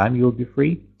another time you'll be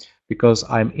free? Because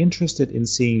I'm interested in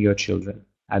seeing your children.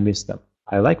 I miss them.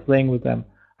 I like playing with them.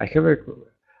 I have a,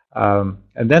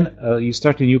 and then you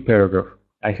start a new paragraph.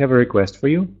 I have a request for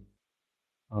you.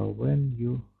 I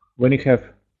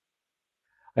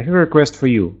have a request for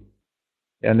you.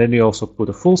 And then you also put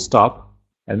a full stop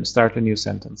and start a new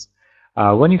sentence.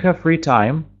 When you have free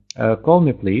time, call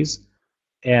me please,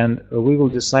 and we will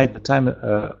decide the time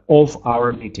of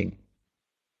our meeting.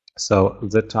 So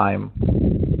the time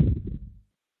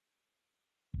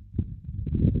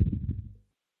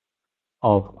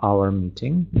of our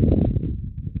meeting.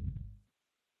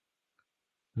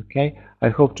 Okay, I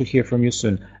hope to hear from you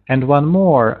soon. And one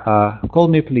more, call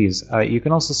me please. You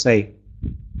can also say,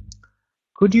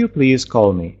 could you please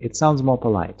call me? It sounds more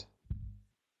polite.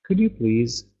 Could you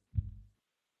please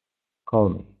call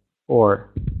me? Or,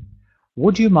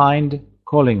 would you mind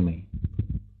calling me?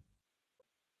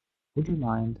 Would you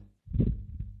mind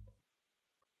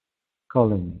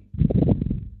calling me?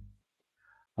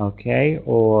 Okay,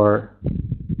 or,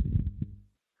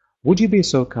 would you be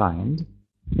so kind?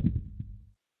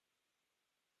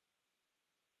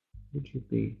 Would you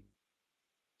be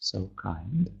so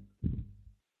kind?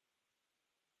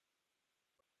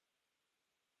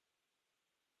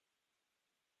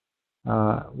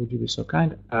 Would you be so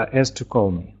kind as to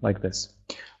call me, like this?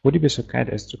 Would you be so kind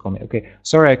as to call me? Okay,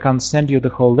 sorry, I can't send you the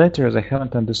whole letter as I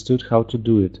haven't understood how to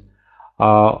do it.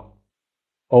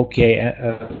 Okay,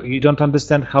 you don't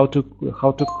understand how to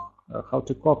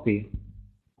copy.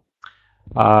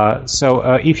 So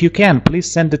if you can, please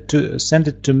send it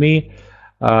to me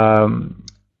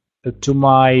to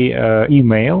my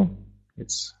email.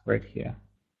 It's right here.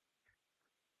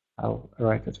 I'll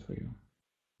write it for you.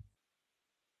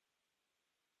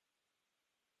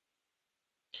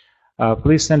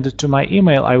 Please send it to my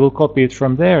email. I will copy it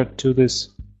from there to this.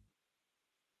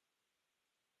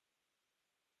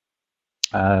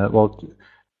 To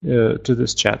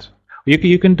this chat.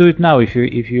 You can do it now if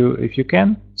you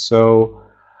can. So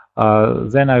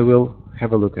then I will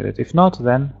have a look at it. If not,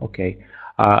 then okay.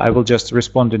 I will just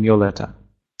respond in your letter.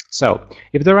 So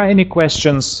if there are any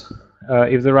questions,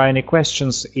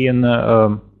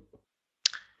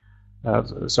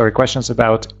 questions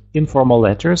about informal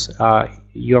letters,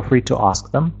 you're free to ask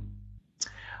them.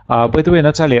 By the way,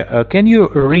 Natalia, can you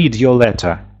read your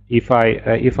letter if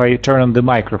I turn on the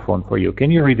microphone for you?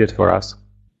 Can you read it for us?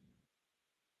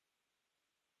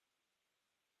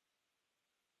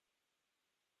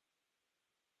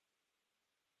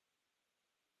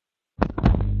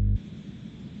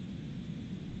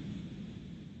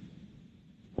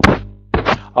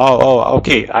 Oh,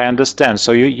 okay, I understand.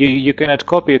 So you cannot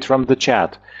copy it from the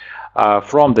chat,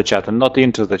 and not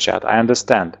into the chat. I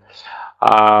understand.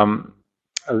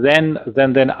 Then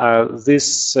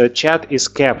this chat is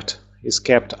kept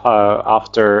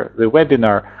after the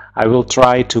webinar. I will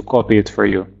try to copy it for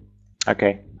you.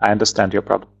 Okay, I understand your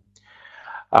problem.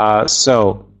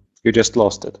 So you just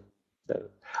lost it.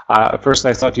 First,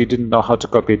 I thought you didn't know how to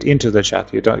copy it into the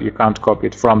chat. You can't copy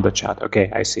it from the chat. Okay,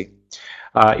 I see.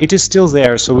 It is still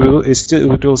there, so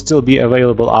it will still be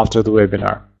available after the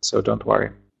webinar. So don't worry.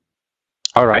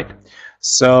 All right.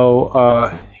 So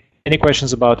any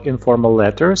questions about informal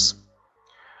letters?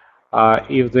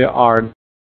 If there are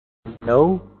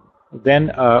no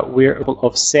then we're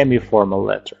of semi-formal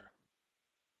letter.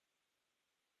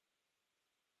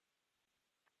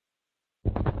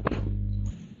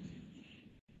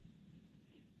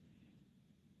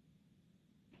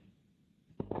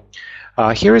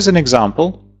 Here is an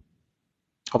example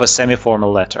of a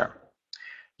semi-formal letter.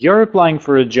 You're applying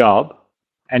for a job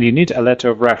and you need a letter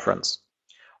of reference.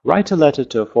 Write a letter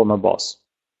to a former boss.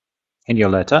 In your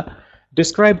letter,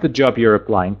 describe the job you're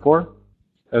applying for,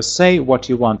 say what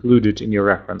you want included in your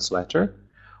reference letter,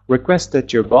 request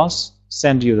that your boss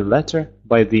send you the letter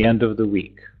by the end of the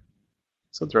week.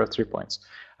 So there are 3 points.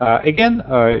 Again,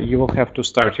 you will have to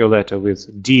start your letter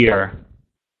with Dear.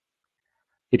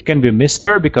 It can be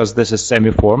Mr. because this is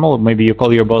semi-formal. Maybe you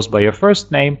call your boss by your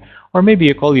first name, or maybe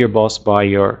you call your boss by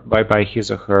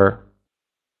his or her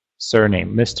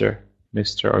surname, Mr.,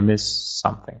 or Miss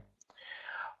something.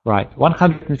 Right,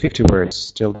 150 words,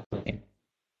 still the same.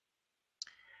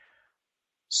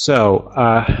 So,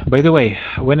 by the way,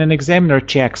 when an examiner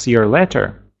checks your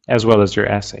letter, as well as your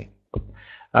essay,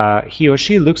 he or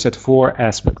she looks at 4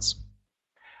 aspects.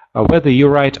 Whether you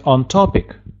write on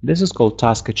topic, this is called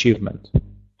task achievement.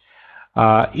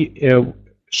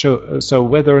 So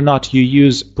whether or not you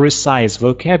use precise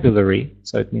vocabulary,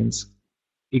 so it means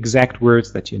exact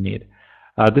words that you need,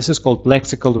 this is called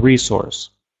lexical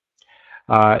resource.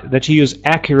 That you use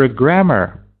accurate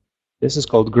grammar, this is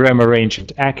called grammar range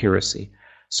and accuracy.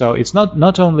 So it's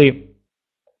not only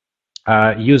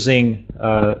using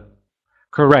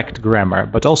correct grammar,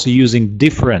 but also using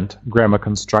different grammar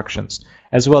constructions,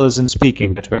 as well as in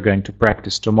speaking that we're going to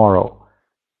practice tomorrow.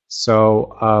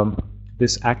 So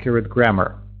this accurate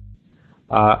grammar.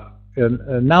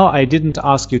 Now I didn't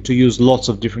ask you to use lots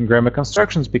of different grammar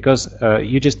constructions because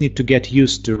you just need to get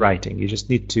used to writing. You just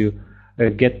need to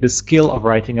get the skill of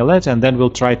writing a letter, and then we'll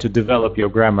try to develop your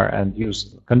grammar and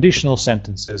use conditional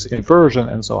sentences, inversion,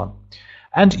 and so on.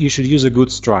 And you should use a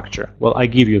good structure. Well, I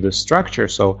give you the structure,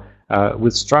 so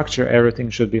with structure everything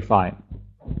should be fine.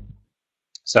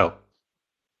 So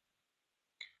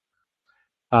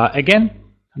again,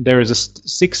 there is a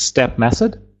 6-step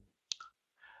method.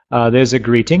 There's a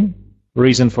greeting,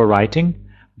 reason for writing,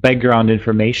 background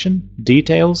information,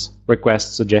 details,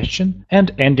 request suggestion,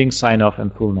 and ending sign-off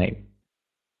and full name.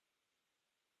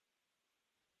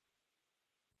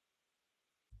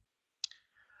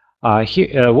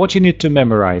 What you need to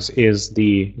memorize is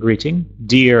the greeting,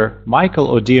 Dear Michael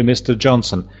or Dear Mr.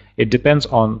 Johnson. It depends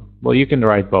on, well, you can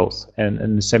write both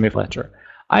in the semi-letter.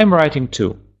 I'm writing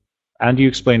to, and you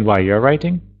explain why you're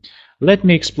writing. Let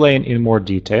me explain in more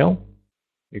detail.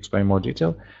 Explain more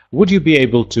detail. Would you be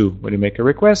able to, when you make a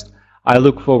request, I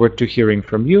look forward to hearing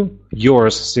from you.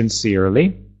 Yours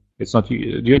sincerely. It's not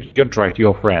you don't write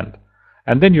your friend.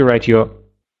 And then you write your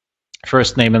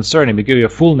first name and surname. You give your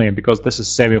full name because this is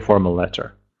semi-formal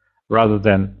letter. Rather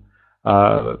than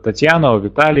Tatiana or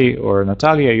Vitaly or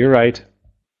Natalia, you write,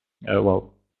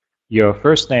 well, your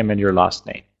first name and your last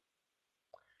name.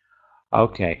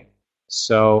 Okay,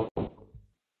 so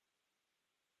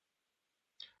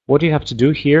what you have to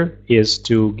do here is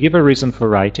to give a reason for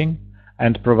writing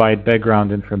and provide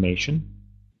background information.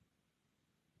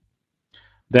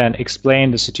 Then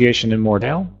explain the situation in more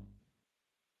detail.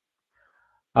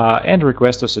 And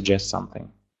request or suggest something.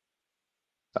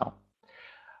 So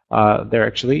there are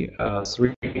actually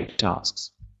 3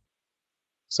 tasks.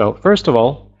 So first of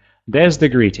all, there's the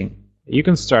greeting. You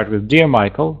can start with Dear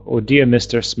Michael or Dear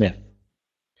Mr. Smith.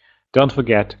 Don't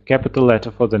forget capital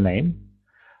letter for the name.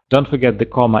 Don't forget the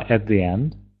comma at the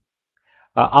end.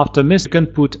 After Mr. you can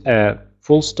put a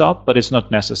full stop, but it's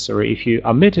not necessary. If you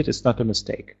omit it, it's not a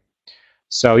mistake.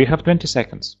 So you have 20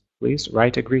 seconds. Please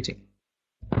write a greeting.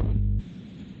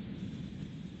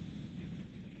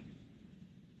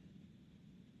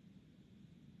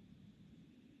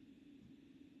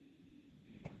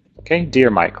 Okay, Dear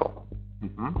Michael.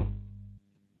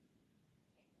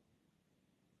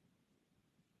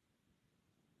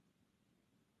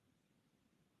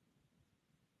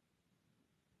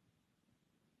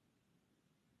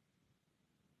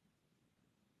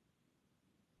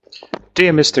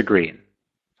 Dear Mr. Green.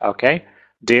 Okay,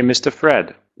 Dear Mr.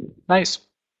 Fred. Nice,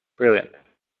 brilliant.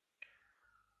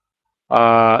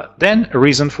 Then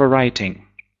reason for writing.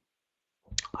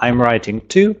 I'm writing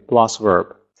to plus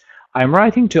verb. I'm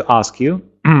writing to ask you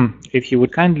if you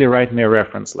would kindly write me a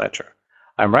reference letter.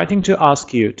 I'm writing to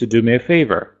ask you to do me a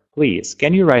favor. Please,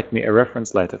 can you write me a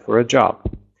reference letter for a job?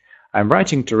 I'm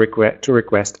writing to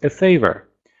request a favor.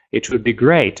 It would be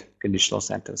great, conditional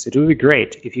sentence. It would be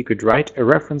great if you could write a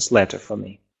reference letter for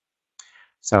me.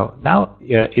 So now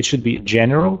it should be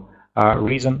general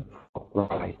reason for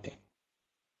writing.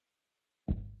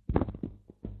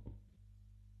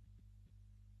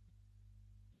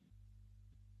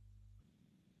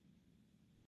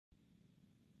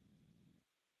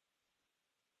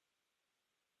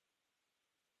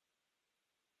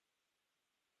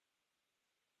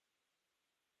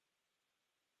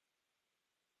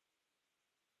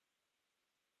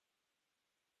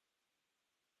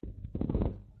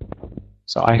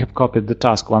 So I have copied the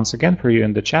task once again for you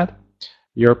in the chat.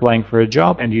 You're applying for a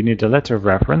job and you need a letter of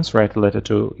reference. Write a letter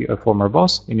to a former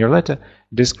boss. In your letter,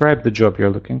 describe the job you're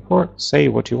looking for. Say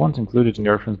what you want, include it in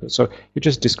your reference. So you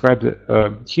just describe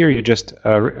here you just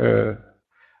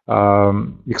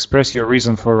express your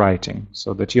reason for writing,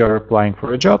 so that you are applying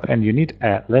for a job and you need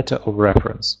a letter of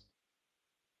reference.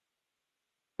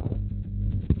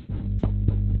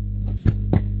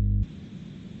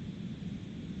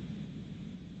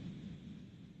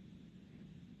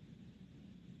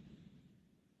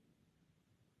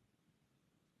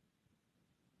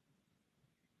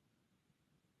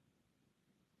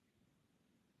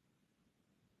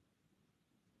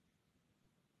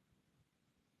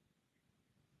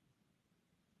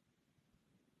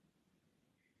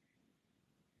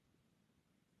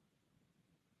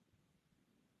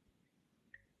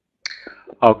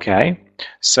 Okay,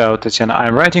 so Tatiana,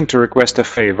 I'm writing to request a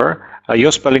favor.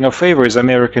 Your spelling of favor is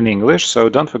American English, so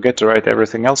don't forget to write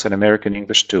everything else in American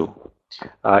English too.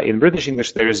 In British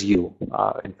English, there is you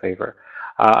in favor.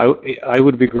 I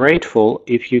would be grateful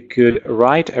if you could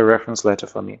write a reference letter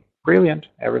for me. Brilliant,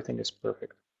 everything is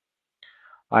perfect.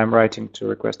 I'm writing to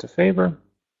request a favor.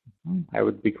 I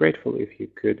would be grateful if you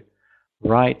could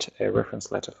write a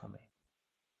reference letter for me.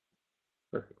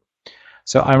 Perfect.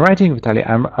 So I'm writing, Vitaly.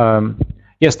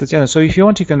 Yes, Tatiana. So if you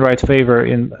want, you can write favor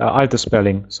in either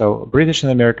spelling. So British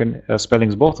and American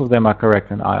spellings, both of them are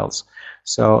correct in IELTS.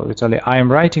 So Vitaly, I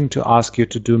am writing to ask you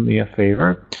to do me a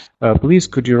favor. Please,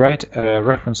 could you write a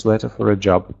reference letter for a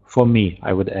job for me?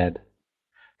 I would add.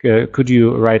 Could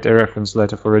you write a reference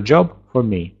letter for a job for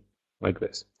me, like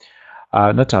this?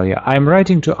 Natalia, I'm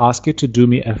writing to ask you to do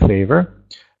me a favor.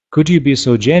 Could you be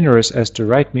so generous as to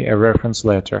write me a reference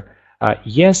letter?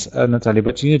 Yes, Natalia,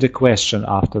 but you need a question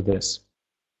after this.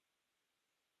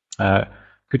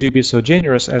 Could you be so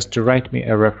generous as to write me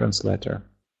a reference letter?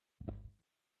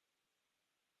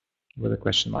 With a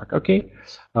question mark. Okay,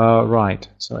 right.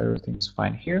 So everything's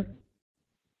fine here.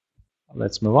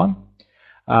 Let's move on.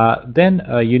 Then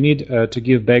you need to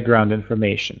give background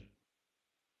information.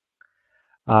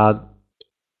 About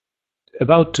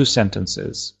 2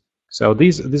 sentences. So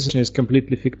this is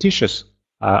completely fictitious.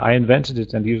 I invented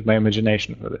it and used my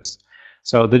imagination for this.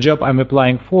 So the job I'm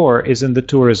applying for is in the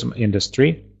tourism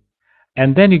industry.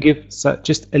 And then you give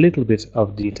just a little bit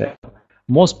of detail.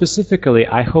 More specifically,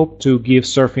 I hope to give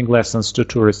surfing lessons to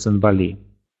tourists in Bali.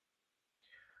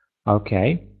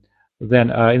 Okay. Then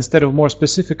instead of more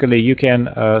specifically, you can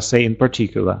say in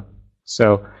particular.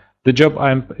 So the job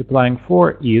I'm applying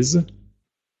for is,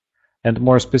 and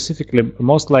more specifically,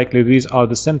 most likely these are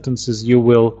the sentences you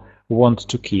will want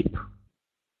to keep.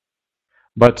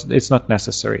 But it's not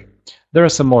necessary. There are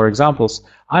some more examples.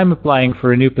 I'm applying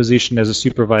for a new position as a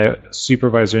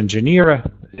supervisor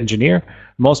engineer.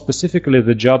 More specifically,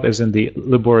 the job is in the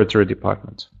laboratory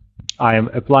department. I am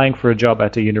applying for a job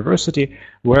at a university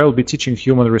where I'll be teaching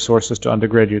human resources to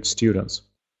undergraduate students.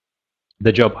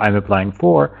 The job I'm applying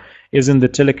for is in the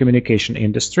telecommunication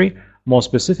industry. More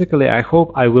specifically, I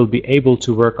hope I will be able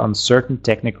to work on certain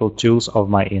technical tools of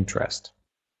my interest.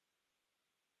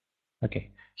 Okay,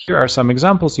 here are some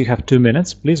examples. You have 2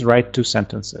 minutes. Please write 2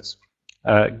 sentences.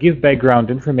 Give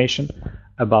background information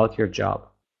about your job.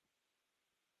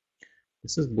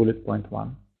 This is bullet point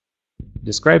 1.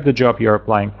 Describe the job you're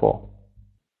applying for.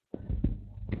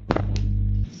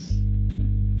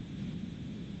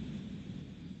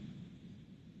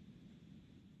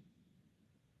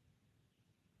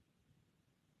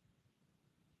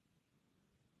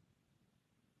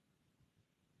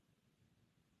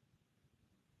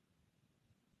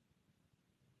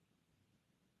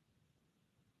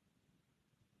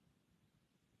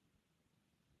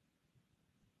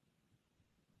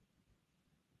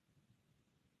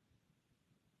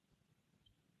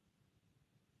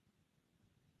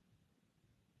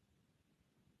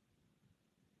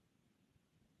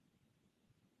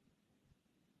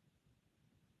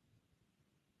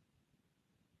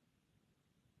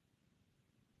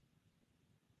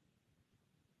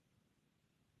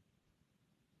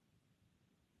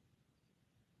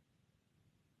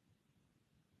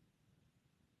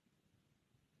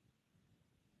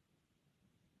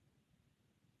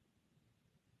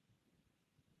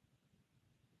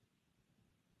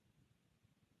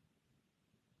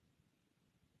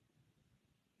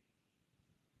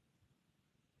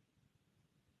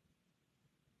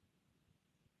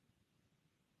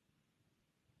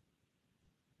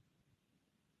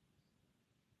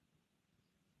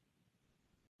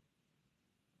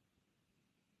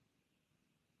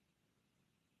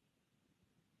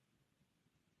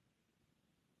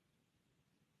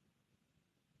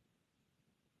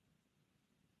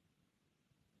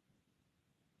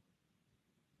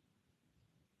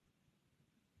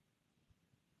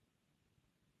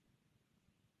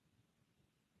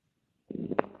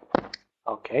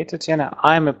 Okay, Tatiana,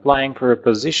 I'm applying for a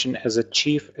position as a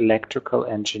chief electrical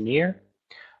engineer.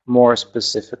 More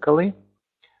specifically,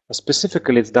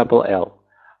 it's double L.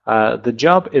 The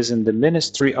job is in the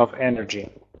Ministry of Energy.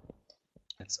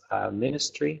 It's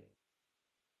Ministry.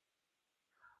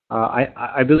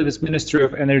 I believe it's Ministry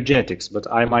of Energetics, but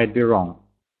I might be wrong.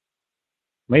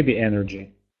 Maybe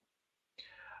Energy.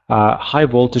 High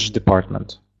voltage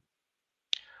department.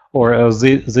 Or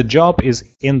the job is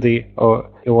in the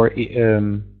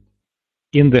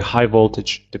in the high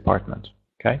voltage department.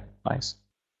 Okay, nice.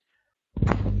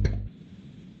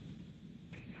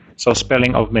 So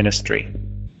spelling of ministry.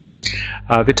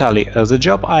 Vitaly, the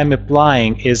job I'm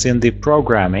applying is in the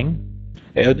programming.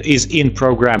 Is in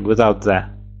program without the.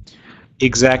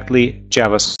 Exactly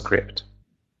JavaScript.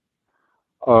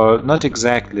 Not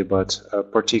exactly, but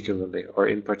particularly or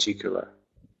in particular.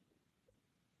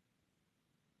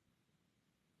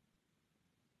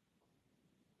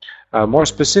 More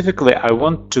specifically, I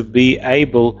want to be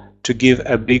able to give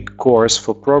a big course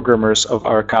for programmers of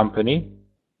our company.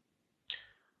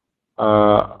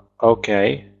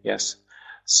 Okay, yes.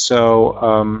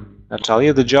 So,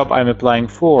 Natalia, the job I'm applying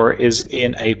for is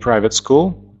in a private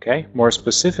school. Okay, more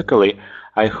specifically,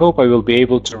 I hope I will be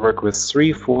able to work with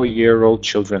 3-4-year-old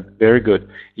children. Very good.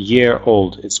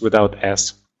 Year-old, it's without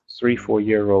S.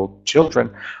 3-4-year-old children.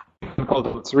 We can call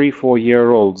them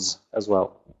 3-4-year-olds as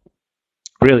well.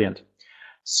 Brilliant.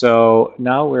 So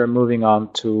now we're moving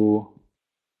on to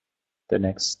the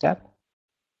next step.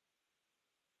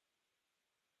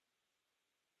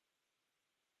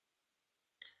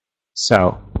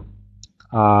 So,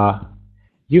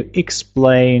 you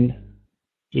explain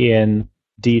in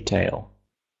detail.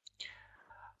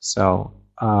 So,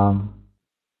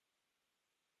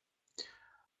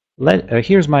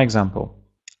 here's my example.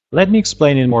 Let me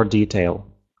explain in more detail.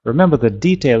 Remember the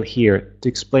detail here, to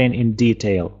explain in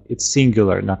detail. It's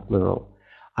singular, not plural.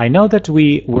 I know that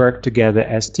we work together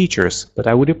as teachers, but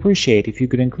I would appreciate if you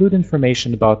could include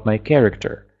information about my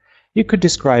character. You could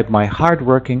describe my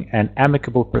hardworking and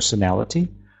amicable personality.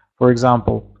 For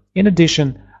example, in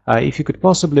addition, if you could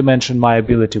possibly mention my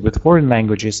ability with foreign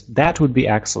languages, that would be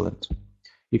excellent.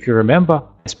 If you remember,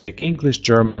 I speak English,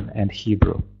 German, and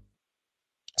Hebrew.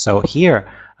 So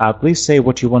here, please say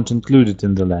what you want included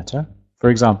in the letter. For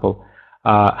example,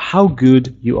 how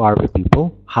good you are with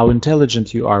people, how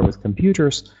intelligent you are with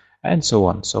computers, and so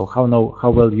on. So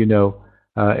how well you know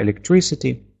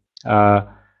electricity.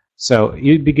 So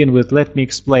you begin with, let me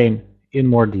explain in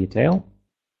more detail,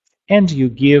 and you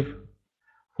give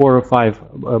 4 or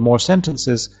 5 more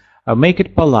sentences. Make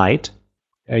it polite.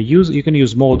 You can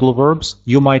use modal verbs.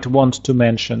 You might want to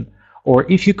mention,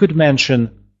 or if you could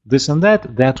mention this and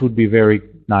that, that would be very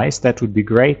nice. That would be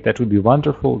great. That would be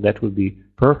wonderful. That would be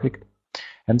perfect,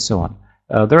 and so on.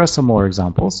 There are some more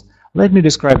examples. Let me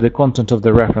describe the content of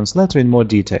the reference letter in more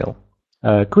detail.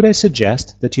 Could I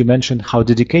suggest that you mention how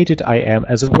dedicated I am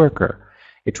as a worker?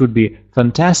 It would be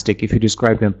fantastic if you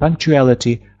describe my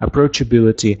punctuality,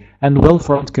 approachability, and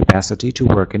well-formed capacity to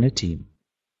work in a team.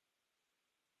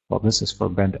 Well, this is for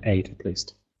band 8 at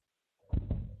least.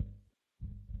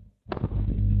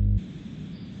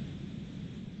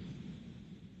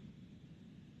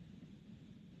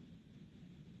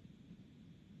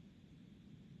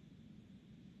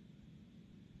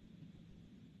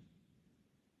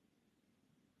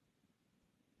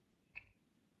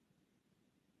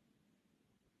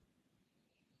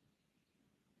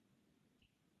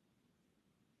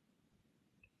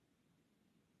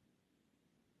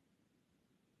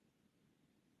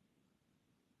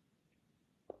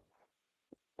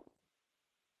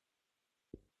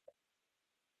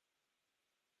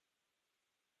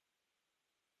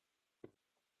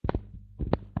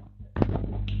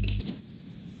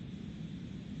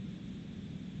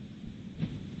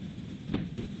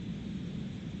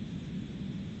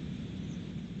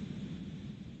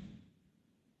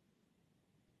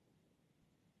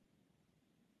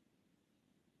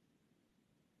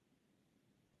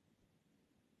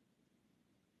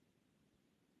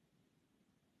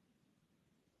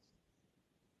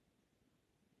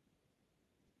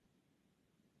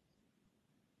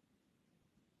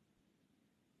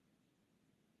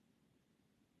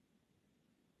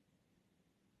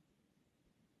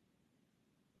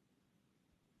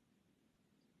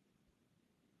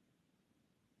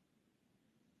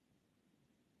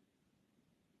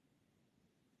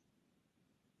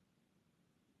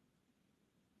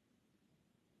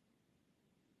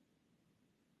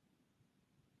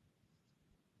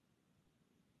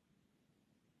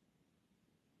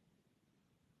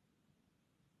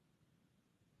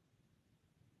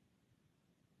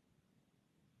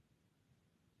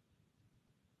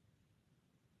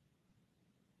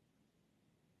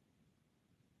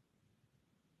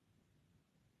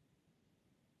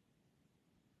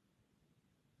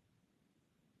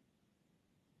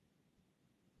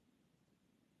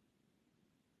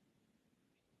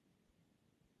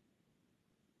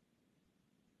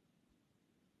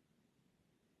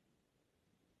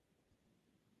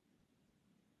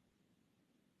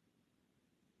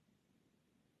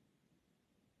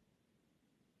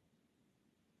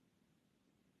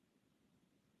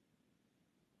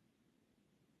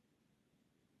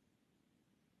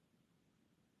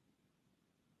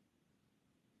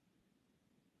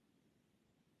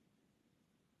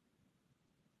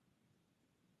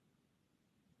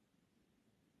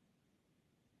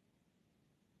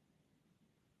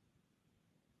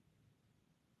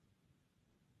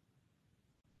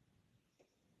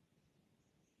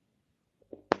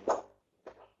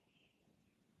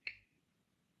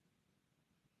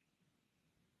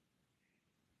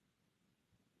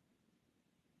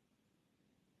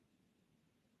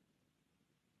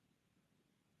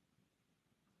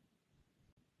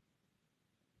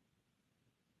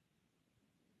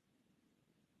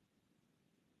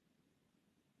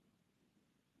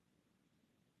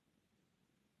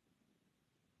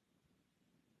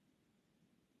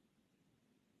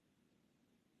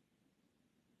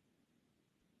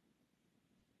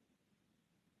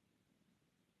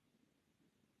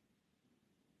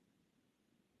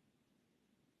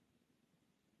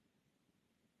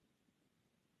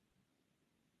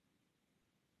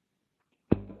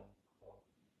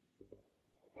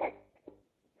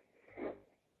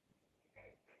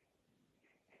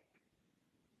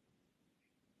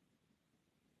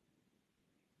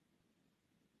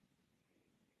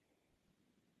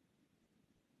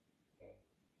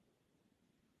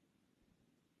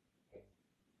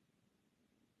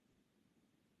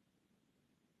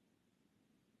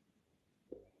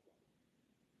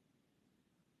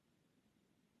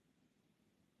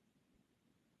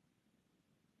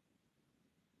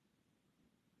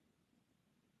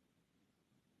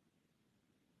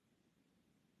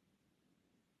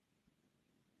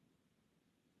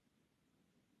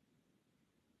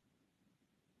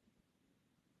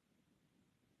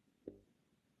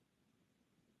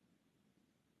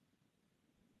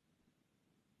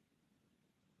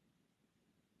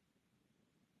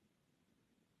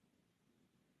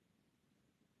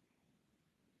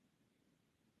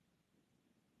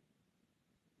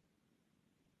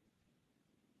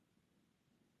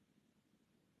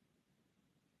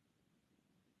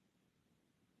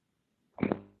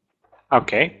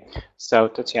 Okay, so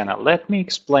Tatiana, let me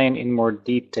explain in more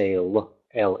detail.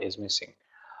 L is missing.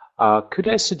 Could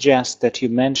I suggest that you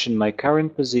mention my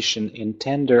current position in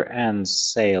tender and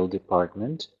sale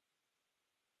department?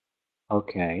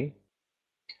 Okay.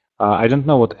 I don't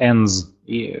know what ends.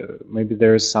 Maybe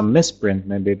there is some misprint.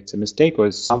 Maybe it's a mistake or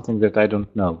it's something that I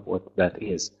don't know what that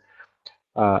is.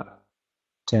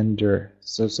 Tender.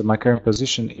 So my current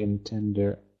position in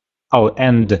tender. Oh,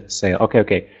 and sale.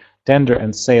 Okay. Tender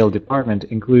and sale department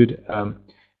include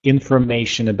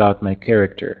information about my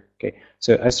character. Okay.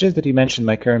 So I suggest that you mention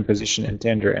my current position in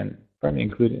tender and probably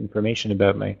include information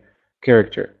about my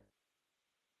character.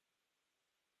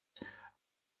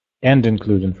 And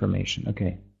include information.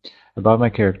 Okay. About my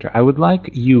character. I would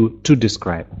like you to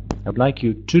describe. I would like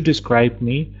you to describe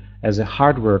me as a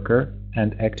hard worker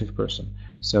and active person.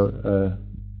 So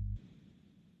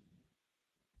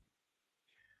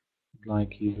I'd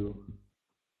like you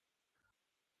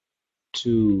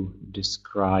to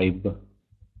describe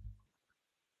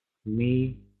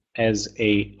me as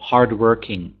a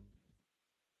hardworking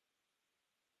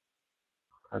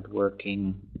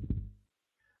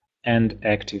and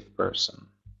active person.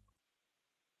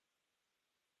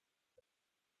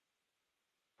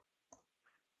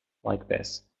 Like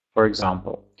this. For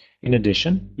example, in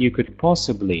addition, you could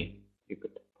possibly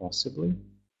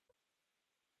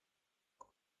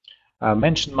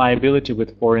mention my ability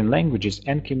with foreign languages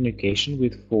and communication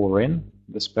with foreign,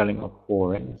 the spelling of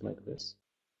foreign is like this,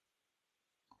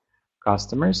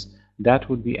 customers. That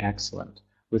would be excellent.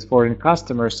 With foreign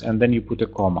customers, and then you put a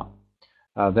comma.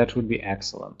 That would be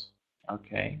excellent.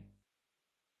 Okay.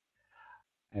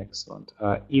 Excellent.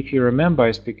 If you remember,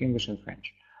 I speak English and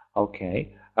French.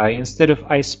 Okay. Instead of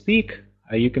I speak,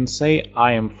 you can say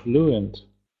I am fluent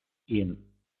in.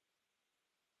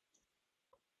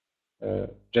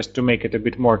 Just to make it a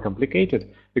bit more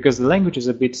complicated, because the language is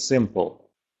a bit simple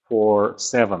for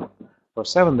 7. For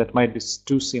 7, that might be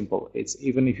too simple. It's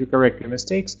even if you correct your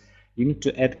mistakes, you need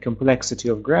to add complexity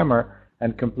of grammar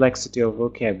and complexity of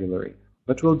vocabulary.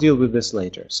 But we'll deal with this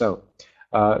later. So,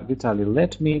 Vitaly,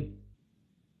 let me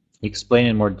explain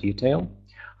in more detail.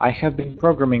 I have been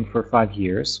programming for 5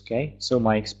 years, okay? So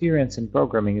my experience in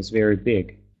programming is very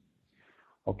big.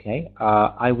 Okay,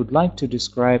 I would like to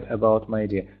describe about my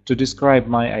idea. To describe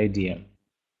my idea.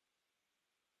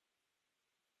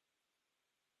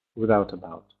 Without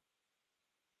about.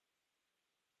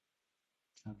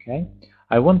 Okay,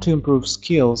 I want to improve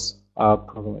skills,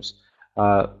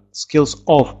 skills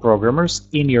of programmers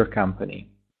in your company.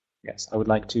 Yes, I would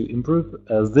like to improve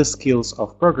the skills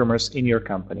of programmers in your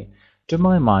company. To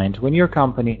my mind, when your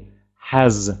company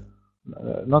has,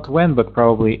 not when, but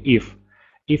probably if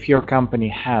your company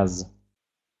has,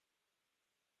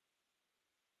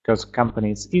 because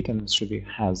company is it and it should be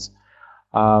has,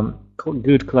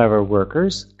 good, clever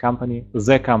workers,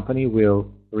 the company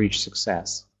will reach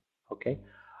success. Okay,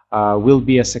 will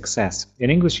be a success. In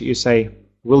English, you say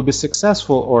will be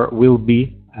successful or will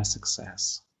be a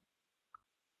success.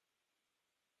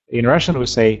 In Russian, we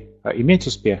say иметь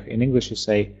успех. In English, you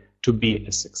say to be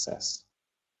a success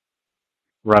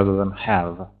rather than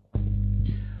have.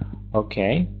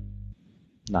 Okay,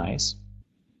 nice.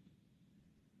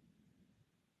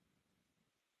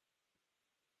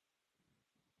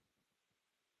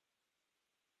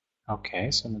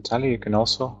 Okay, so Natalia, you can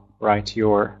also write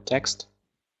your text.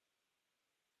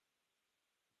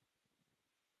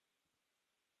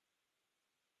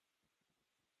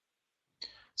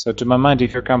 So to my mind,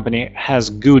 if your company has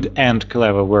good and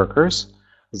clever workers,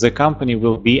 the company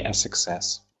will be a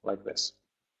success, like this.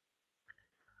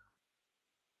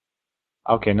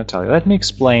 Okay, Natalia, let me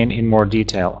explain in more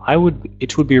detail.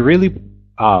 It would be really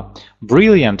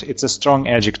brilliant. It's a strong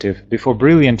adjective. Before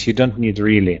brilliant, you don't need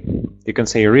really. You can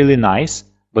say really nice,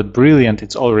 but brilliant,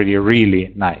 it's already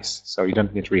really nice, so you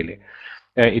don't need really.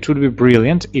 It would be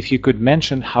brilliant if you could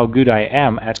mention how good I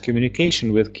am at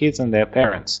communication with kids and their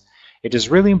parents. It is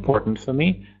really important for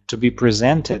me to be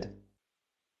presented,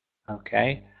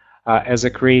 okay, as a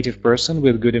creative person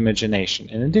with good imagination.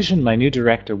 In addition, my new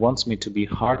director wants me to be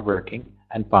hardworking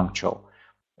and punctual.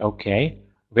 Okay,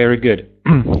 very good.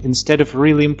 Instead of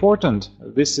really important,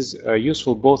 this is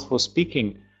useful both for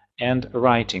speaking and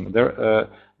writing. There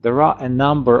are a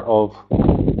number of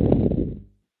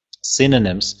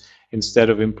synonyms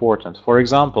instead of important. For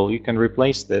example, you can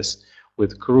replace this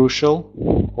with crucial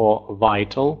or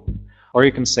vital, or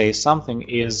you can say something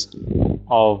is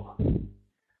of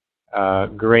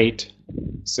great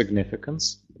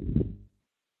significance.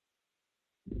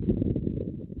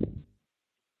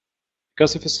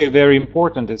 Because if you say very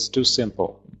important, it's too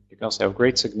simple. You can also have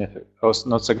great significance, or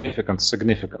not significance,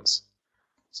 significance.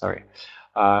 Sorry.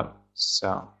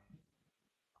 So,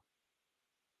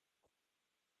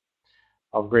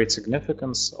 of great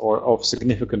significance or of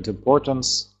significant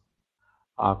importance,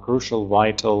 crucial,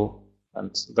 vital,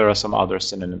 and there are some other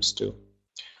synonyms too.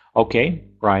 Okay,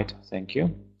 right, thank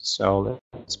you. So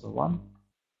let's move on.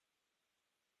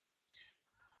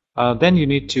 Then you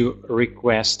need to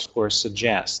request or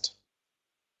suggest.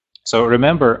 So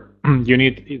remember, you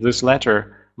need this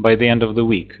letter by the end of the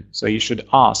week. So you should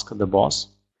ask the boss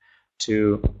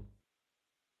to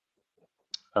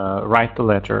write the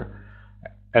letter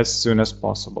as soon as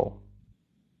possible.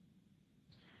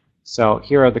 So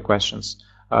here are the questions.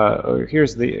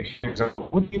 Here's the example.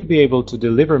 Would you be able to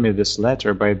deliver me this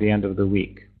letter by the end of the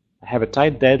week? I have a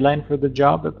tight deadline for the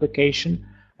job application,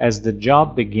 as the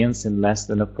job begins in less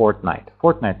than a fortnight.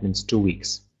 Fortnight means 2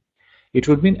 weeks. It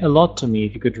would mean a lot to me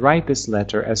if you could write this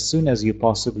letter as soon as you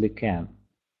possibly can.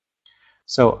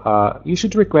 So you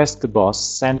should request the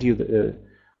boss send you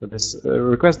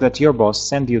request that your boss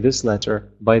send you this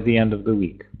letter by the end of the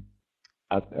week.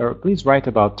 Or please write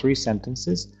about 3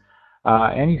 sentences,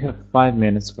 and you have 5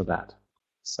 minutes for that.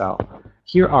 So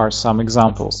here are some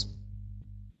examples.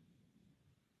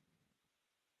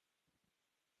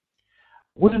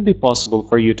 Would it be possible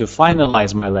for you to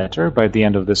finalize my letter by the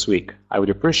end of this week? I would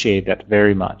appreciate that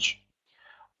very much.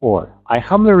 Or, I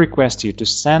humbly request you to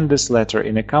send this letter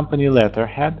in a company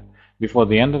letterhead before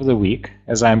the end of the week,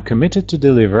 as I am committed to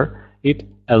deliver it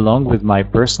along with my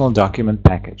personal document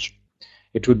package.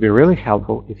 It would be really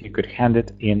helpful if you could hand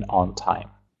it in on time.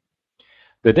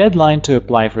 The deadline to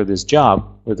apply for this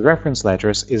job with reference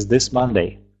letters is this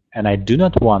Monday, and I do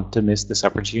not want to miss this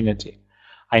opportunity.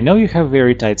 I know you have a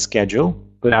very tight schedule,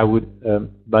 but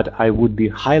I would be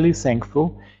highly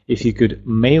thankful if you could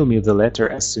mail me the letter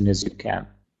as soon as you can.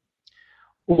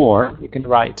 Or you can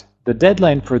write, the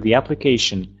deadline for the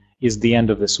application is the end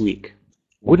of this week.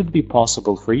 Would it be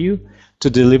possible for you to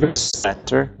deliver this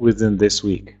letter within this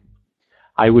week?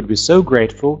 I would be so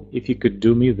grateful if you could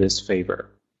do me this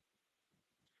favor.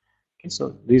 Okay,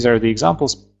 so these are the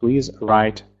examples. Please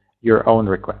write your own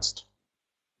request.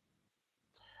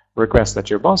 Request that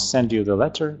your boss send you the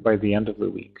letter by the end of the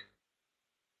week.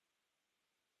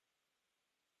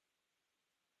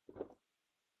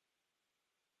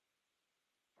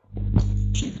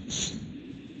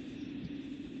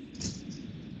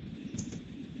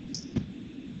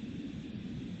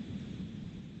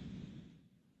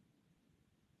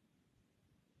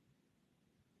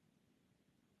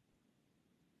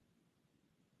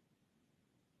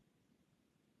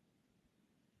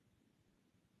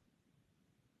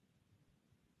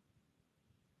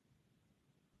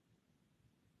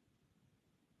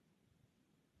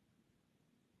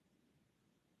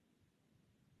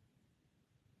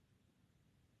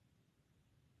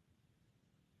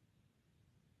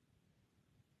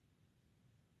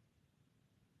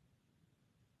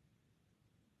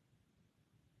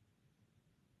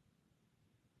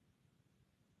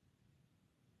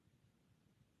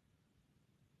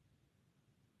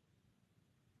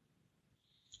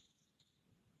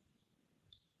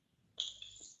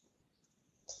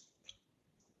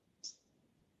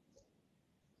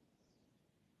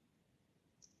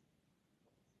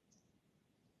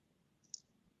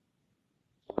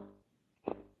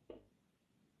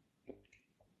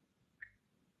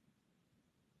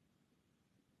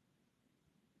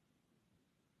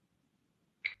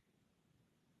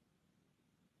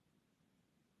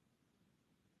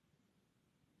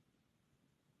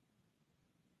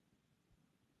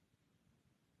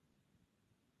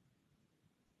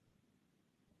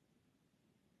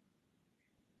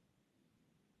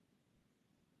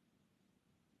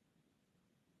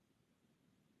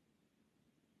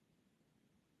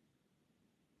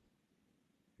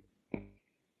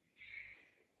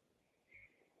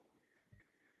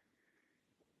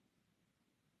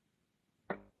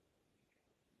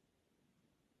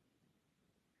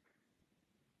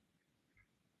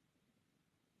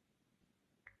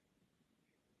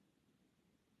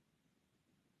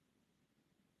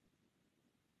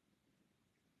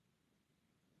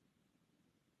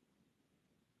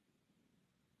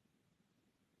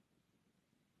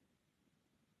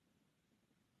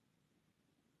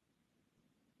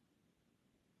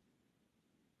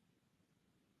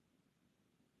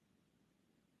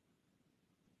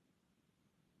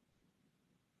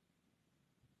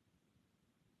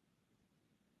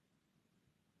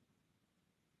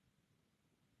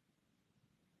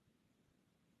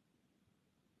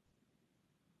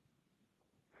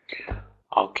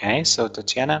 Okay, so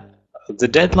Tatiana, the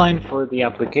deadline for the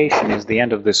application is the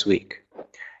end of this week.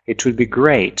 It would be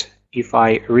great if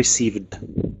I received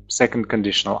second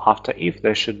conditional after if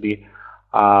there should be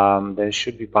Then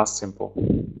should be past simple.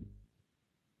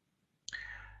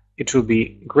 It would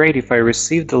be great if I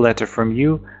received the letter from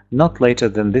you not later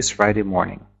than this Friday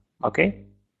morning. Okay?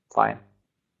 Fine.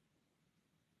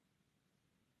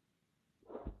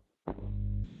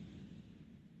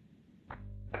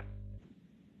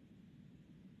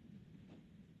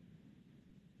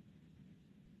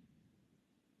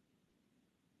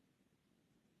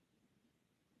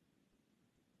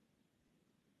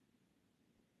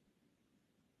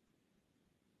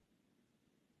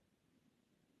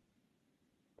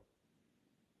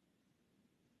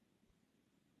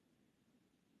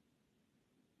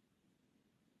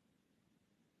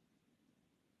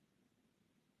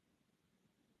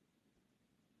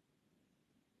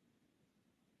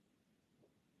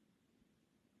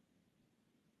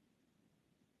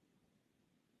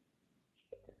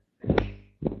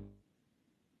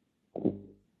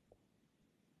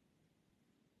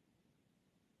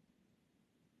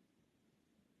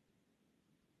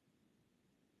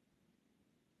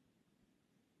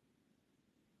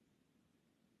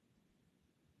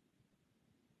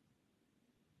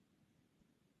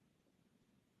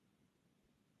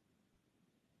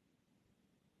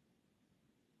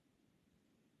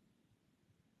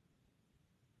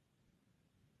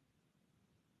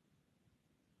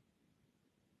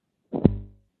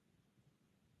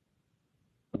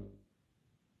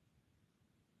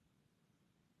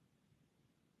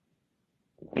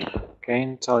 Okay,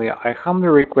 Natalia, I humbly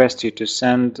request you to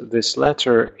send this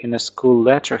letter in a school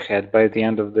letterhead by the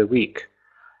end of the week.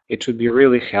 It would be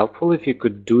really helpful if you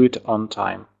could do it on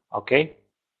time. Okay?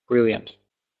 Brilliant.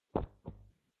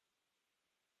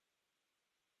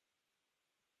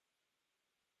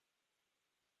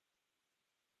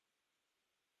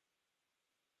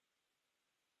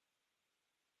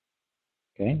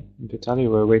 Okay, Natalia,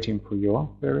 we're waiting for your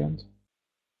variant.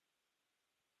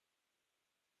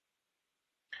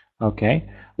 Okay.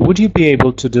 Would you be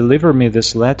able to deliver me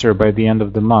this letter by the end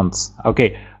of the month?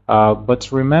 Okay,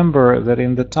 but remember that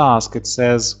in the task it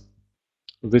says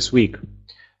this week.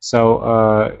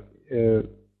 So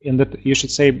in that you should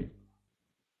say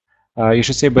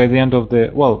by the end of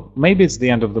the, well, maybe it's the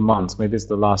end of the month, maybe it's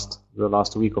the last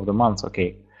week of the month.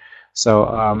 Okay.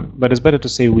 So but it's better to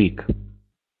say week.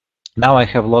 Now I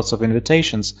have lots of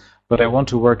invitations, but I want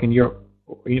to work in your,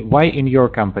 why in your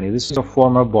company? This is your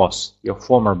former boss, you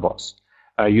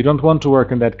don't want to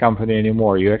work in that company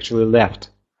anymore. You actually left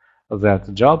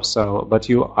that job, so, but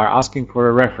you are asking for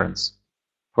a reference,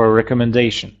 for a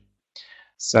recommendation.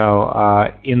 So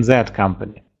in that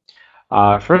company,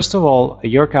 first of all,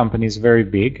 your company is very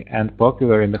big and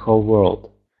popular in the whole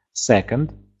world.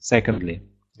 Secondly,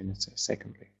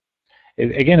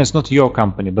 again, it's not your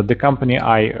company, but the company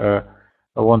I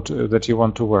that you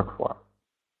want to work for.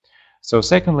 So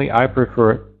secondly, I would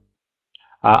prefer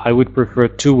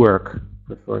to work.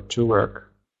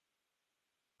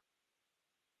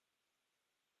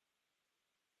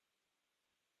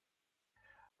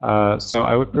 So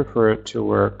I would prefer to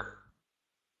work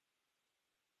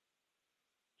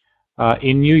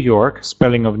in New York,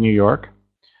 spelling of New York,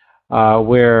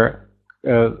 where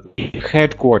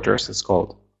headquarters is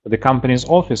called. The company's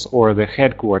office or the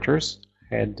headquarters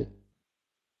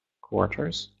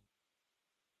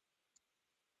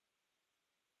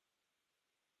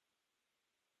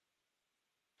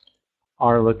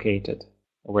are located,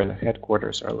 where the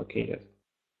headquarters are located.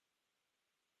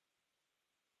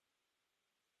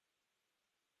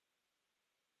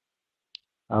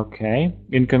 Okay.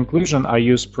 In conclusion, I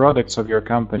use products of your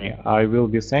company. I will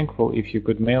be thankful if you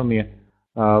could mail me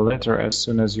a letter as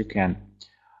soon as you can.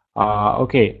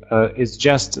 Okay, it's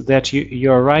just that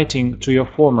you're writing to your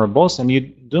former boss and you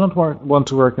do not want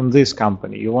to work in this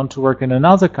company. You want to work in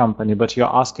another company, but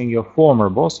you're asking your former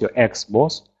boss, your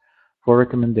ex-boss, for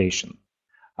recommendation.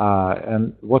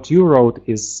 And what you wrote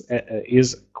is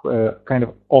kind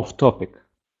of off topic.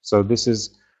 So this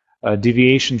is a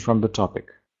deviation from the topic.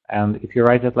 And if you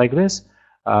write it like this,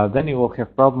 then you will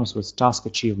have problems with task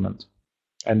achievement.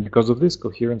 And because of this,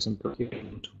 coherence and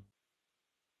coherence.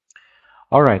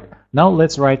 All right, now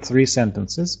let's write 3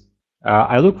 sentences.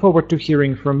 I look forward to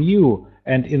hearing from you.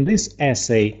 And in this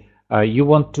essay, you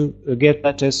want to get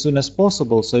that as soon as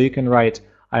possible, so you can write,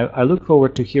 I look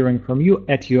forward to hearing from you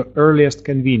at your earliest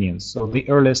convenience. So the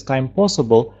earliest time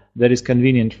possible that is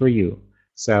convenient for you.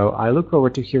 So I look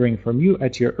forward to hearing from you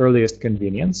at your earliest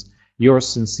convenience. Yours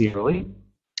sincerely.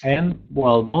 And,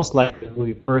 well, most likely will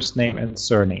be first name and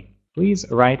surname. Please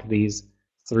write these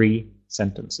 3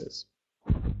 sentences.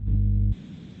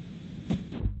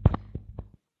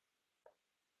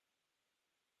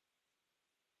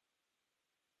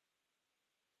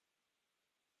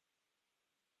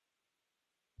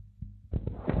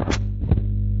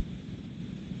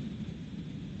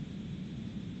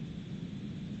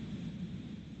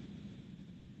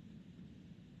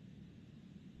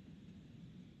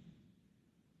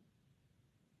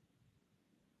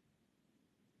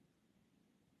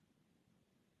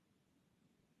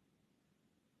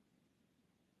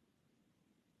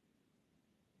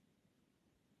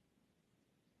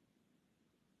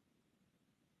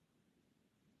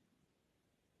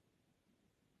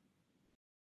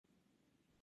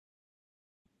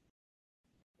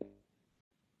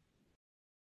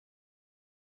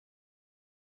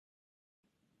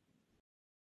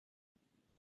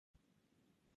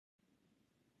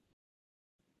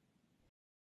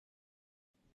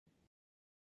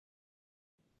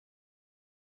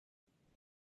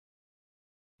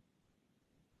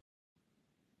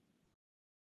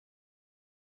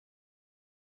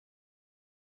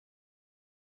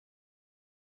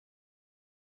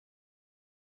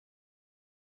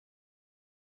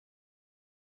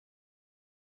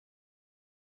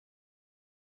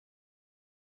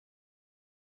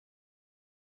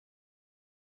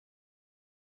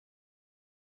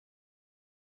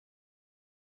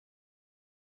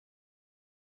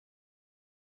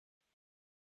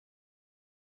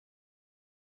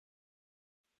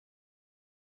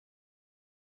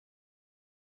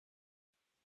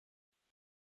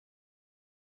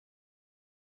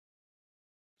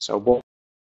 So both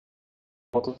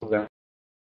of them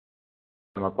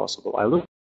are possible. I look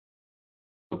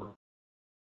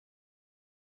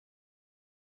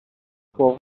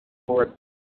forward.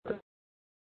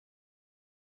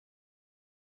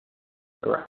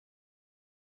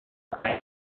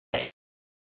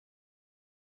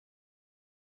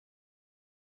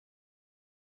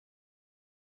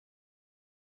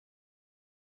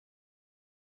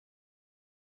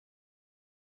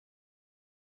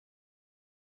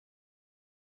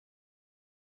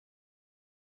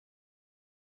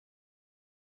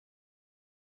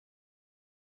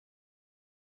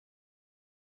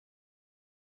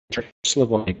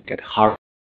 Level get hard.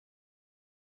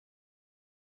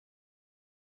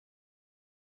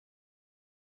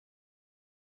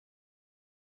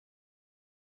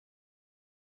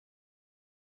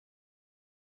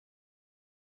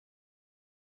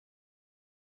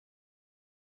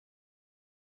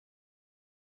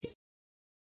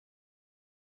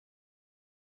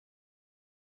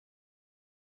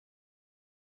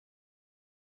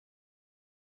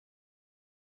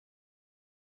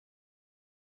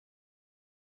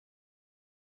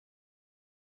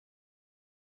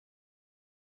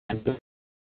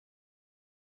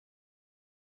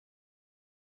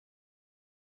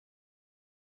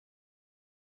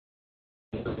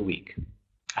 A week.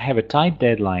 I have a tight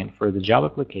deadline for the job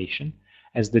application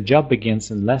as the job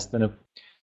begins in less than a.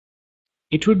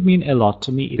 It would mean a lot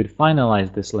to me if you could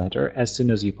finalize this letter as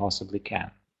soon as you possibly can.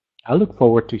 I look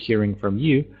forward to hearing from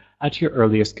you at your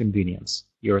earliest convenience.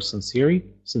 Yours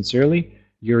sincerely,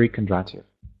 Yuri Kondratyev.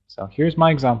 So here's my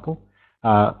example.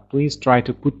 Please try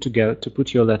to put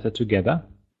your letter together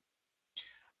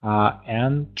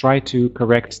and try to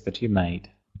correct that you made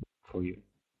for you.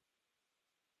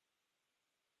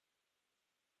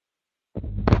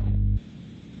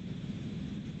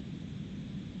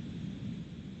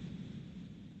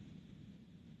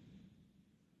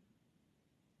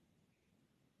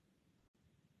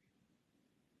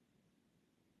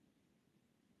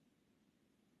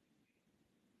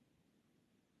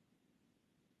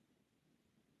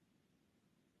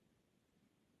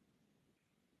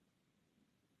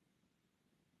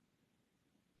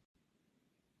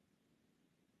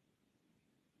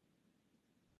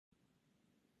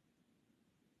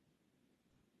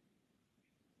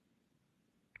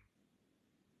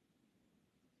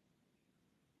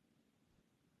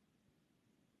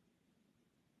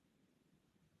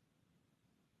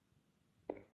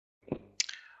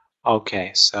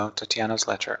 Okay, so Tatiana's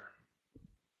letter.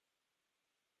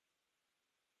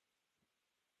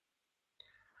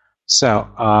 So,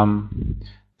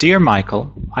 dear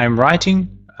Michael, I am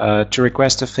writing to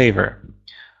request a favor.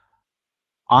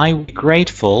 I would be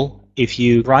grateful if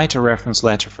you write a reference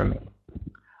letter for me.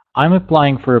 I'm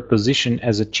applying for a position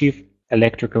as a chief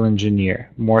electrical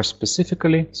engineer, more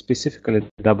specifically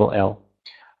double L.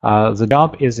 The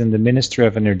job is in the Ministry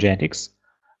of Energetics,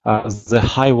 the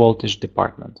high voltage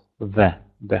department,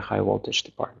 the high voltage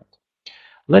department.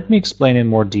 Let me explain in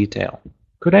more detail.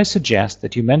 Could I suggest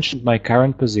that you mention my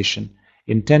current position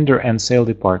in tender and sale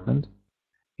department,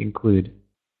 include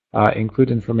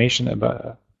information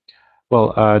about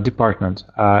department,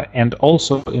 and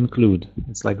also include,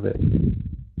 it's like this.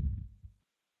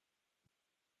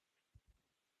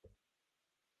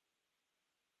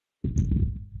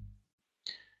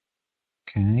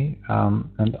 Okay,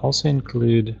 and also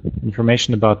include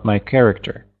information about my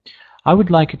character. I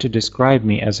would like you to describe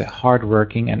me as a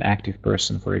hardworking and active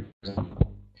person, for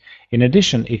example. In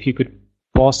addition, if you could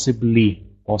possibly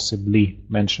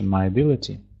mention my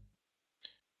ability.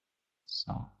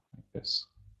 So, like this.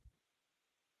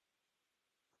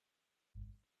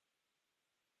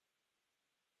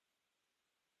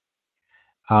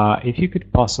 If you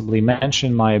could possibly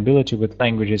mention my ability with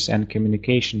languages and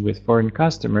communication with foreign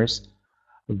customers,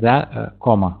 that,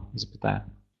 comma,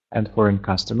 and foreign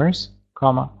customers,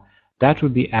 comma, that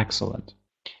would be excellent.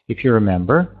 If you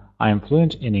remember, I am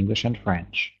fluent in English and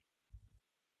French.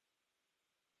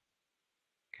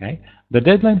 Okay. The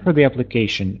deadline for the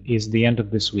application is the end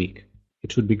of this week.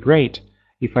 It would be great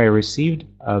if I received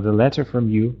the letter from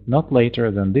you not later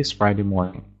than this Friday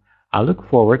morning. I look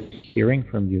forward to hearing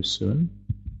from you soon.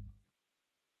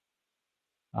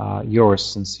 Yours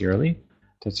sincerely,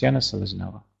 Tatiana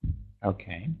Seleznova.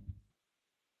 Okay.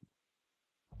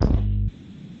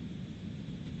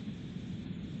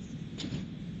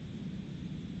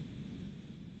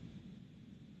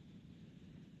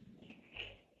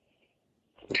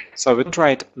 So we don't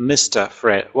write Mr.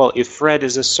 Fred. Well, if Fred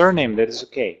is a surname, that is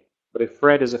okay. But if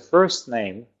Fred is a first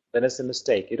name, then it's a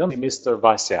mistake. You don't say Mr.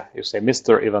 Vasya, you say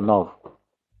Mr. Ivanov.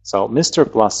 So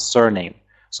Mr. plus surname.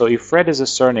 So if Fred is a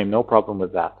surname, no problem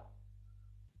with that.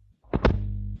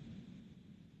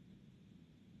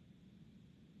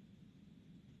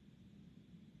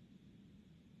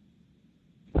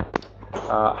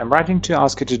 I'm writing to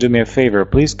ask you to do me a favor.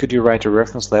 Please could you write a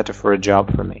reference letter for a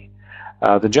job for me?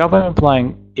 The job I'm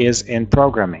applying is in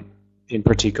programming, in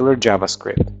particular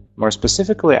JavaScript. More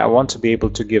specifically, I want to be able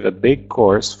to give a big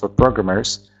course for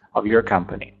programmers of your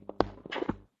company.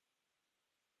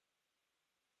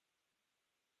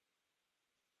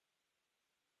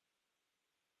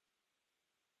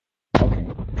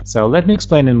 So let me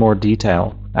explain in more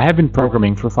detail. I have been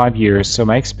programming for 5 years, so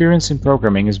my experience in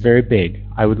programming is very big.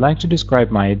 I would like to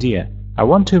describe my idea. I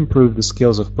want to improve the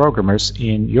skills of programmers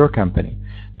in your company.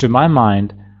 To my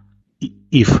mind,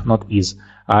 if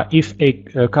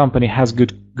a company has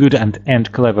good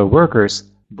and clever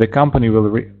workers, the company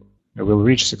will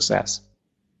reach success.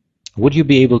 Would you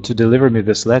be able to deliver me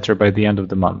this letter by the end of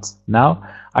the month? Now,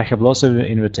 I have lots of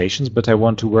invitations, but I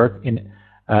want to work in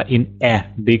a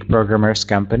big programmers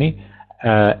company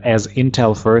as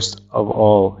Intel first of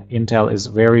all. Intel is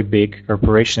very big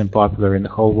corporation and popular in the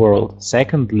whole world.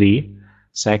 Secondly,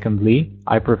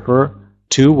 I prefer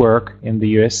to work in the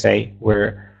USA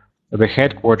where the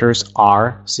headquarters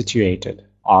are situated.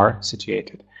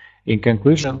 In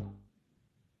conclusion,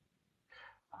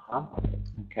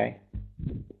 okay.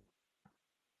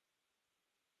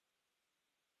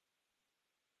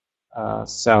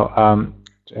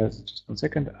 Just 1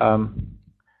 second.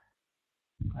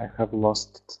 I have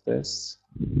lost this.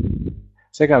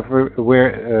 Second,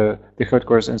 where the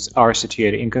headquarters are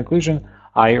situated. In conclusion,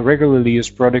 I regularly use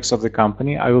products of the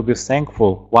company. I will be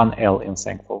thankful, 1 L in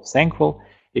thankful. Thankful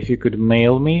if you could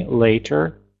mail me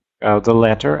later the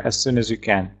letter as soon as you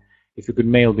can. If you could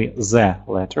mail me the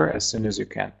letter as soon as you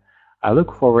can. I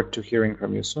look forward to hearing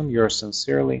from you soon. Yours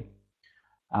sincerely.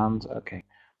 And okay.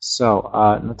 So,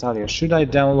 Natalia, should I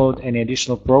download any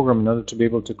additional program in order to be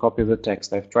able to copy the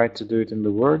text? I've tried to do it in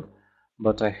the Word,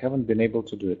 but I haven't been able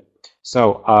to do it.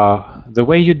 So, the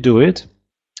way you do it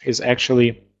is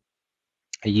actually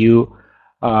you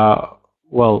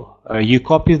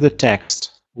copy the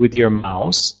text with your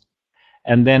mouse,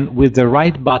 and then with the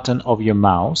right button of your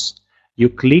mouse, you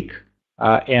click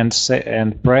and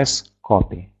press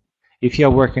copy. If you're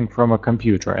working from a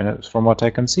computer, and from what I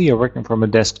can see, you're working from a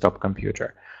desktop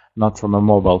computer, not from a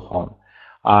mobile phone.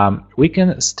 We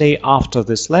can stay after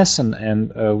this lesson,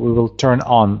 and we will turn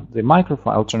on the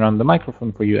microphone. I'll turn on the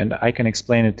microphone for you, and I can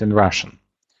explain it in Russian.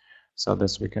 So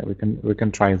this we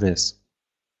can try this.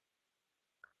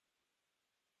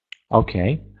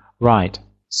 Okay, right.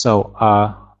 So,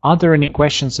 are there any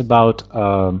questions about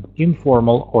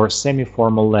informal or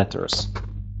semi-formal letters?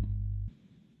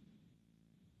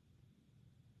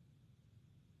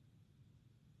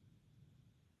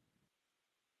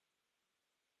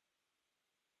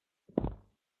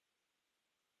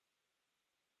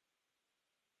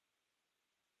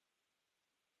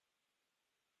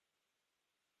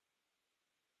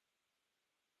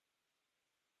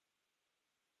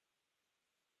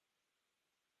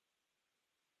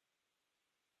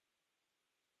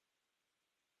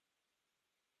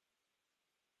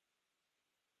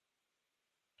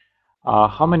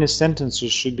 How many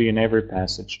sentences should be in every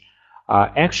passage?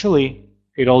 Actually,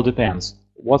 it all depends.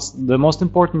 What's the most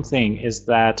important thing is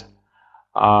that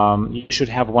you should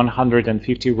have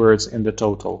 150 words in the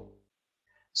total.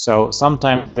 So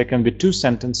sometimes there can be 2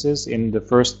 sentences in the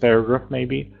first paragraph,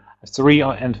 maybe 3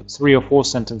 or 4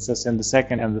 sentences in the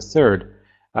second and the third.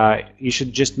 You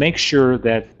should just make sure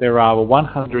that there are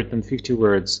 150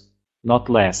 words, not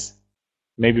less.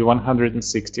 Maybe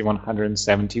 160,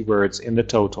 170 words in the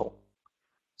total.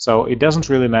 So it doesn't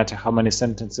really matter how many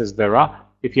sentences there are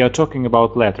if you are talking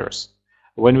about letters.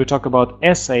 When we talk about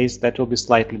essays, that will be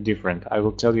slightly different. I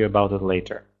will tell you about it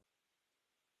later.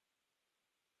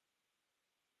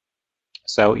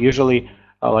 So usually,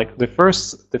 like the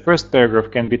first paragraph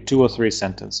can be 2 or 3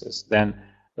 sentences. Then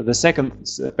the second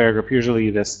paragraph usually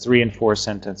there's 3 and 4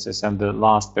 sentences, and the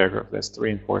last paragraph there's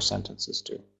 3 and 4 sentences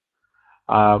too.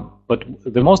 But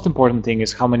the most important thing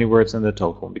is how many words in the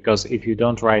total, because if you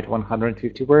don't write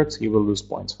 150 words, you will lose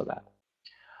points for that.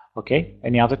 Okay,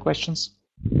 any other questions?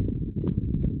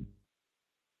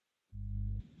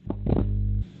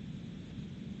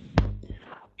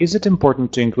 Is it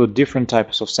important to include different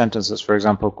types of sentences, for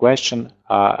example, question?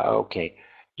 Okay,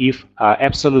 if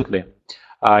absolutely.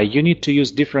 You need to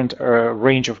use different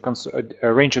range of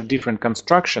different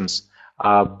constructions,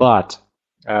 but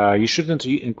you shouldn't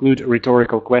include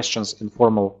rhetorical questions in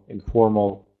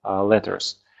formal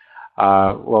letters.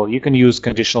 Well, you can use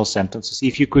conditional sentences.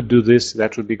 If you could do this,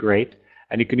 that would be great.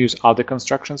 and you can use other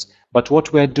constructions. But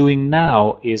what we're doing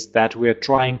now is that we're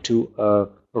trying to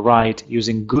write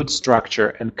using good structure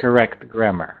and correct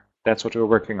grammar. That's what we're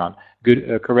working on.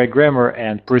 Good, correct grammar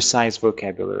and precise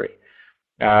vocabulary.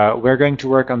 We're going to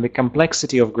work on the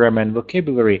complexity of grammar and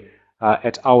vocabulary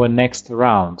at our next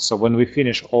round. So when we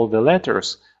finish all the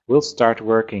letters, we'll start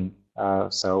working.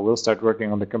 We'll start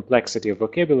working on the complexity of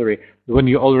vocabulary when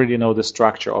you already know the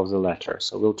structure of the letter.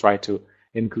 So we'll try to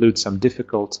include some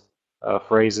difficult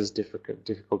phrases,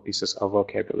 difficult pieces of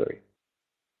vocabulary.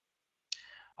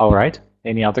 All right.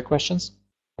 Any other questions?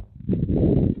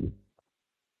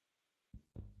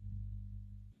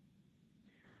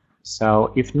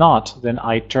 So if not, then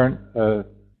I turn.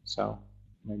 So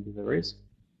maybe there is.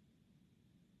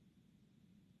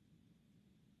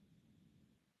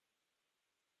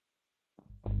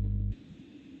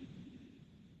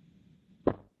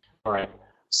 All right.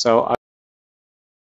 So